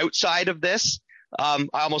ball outside of this. I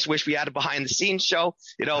almost wish we had a behind the scenes show.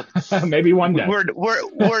 Maybe one day.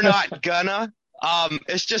 We're not gonna.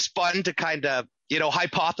 It's just fun to kind of,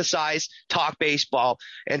 hypothesize, talk baseball,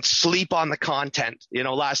 and sleep on the content.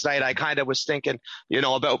 Last night I kind of was thinking,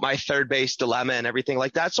 about my third base dilemma and everything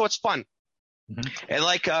like that. So it's fun. Mm-hmm. And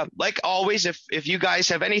like always, if you guys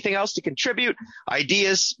have anything else to contribute,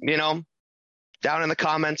 ideas, down in the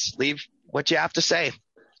comments, leave what you have to say.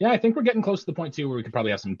 Yeah, I think we're getting close to the point too where we could probably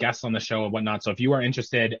have some guests on the show and whatnot. So if you are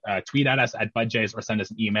interested, tweet at us at BudJays or send us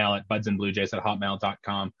an email at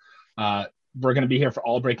budsandbluejays@hotmail.com. We're going to be here for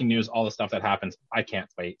all breaking news, all the stuff that happens. I can't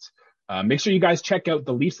wait. Make sure you guys check out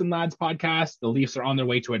the Leafs and Lads podcast. The Leafs are on their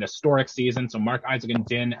way to an historic season. So Mark, Isaac, and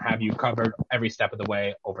Din have you covered every step of the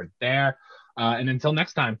way over there. And until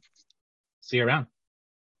next time, see you around.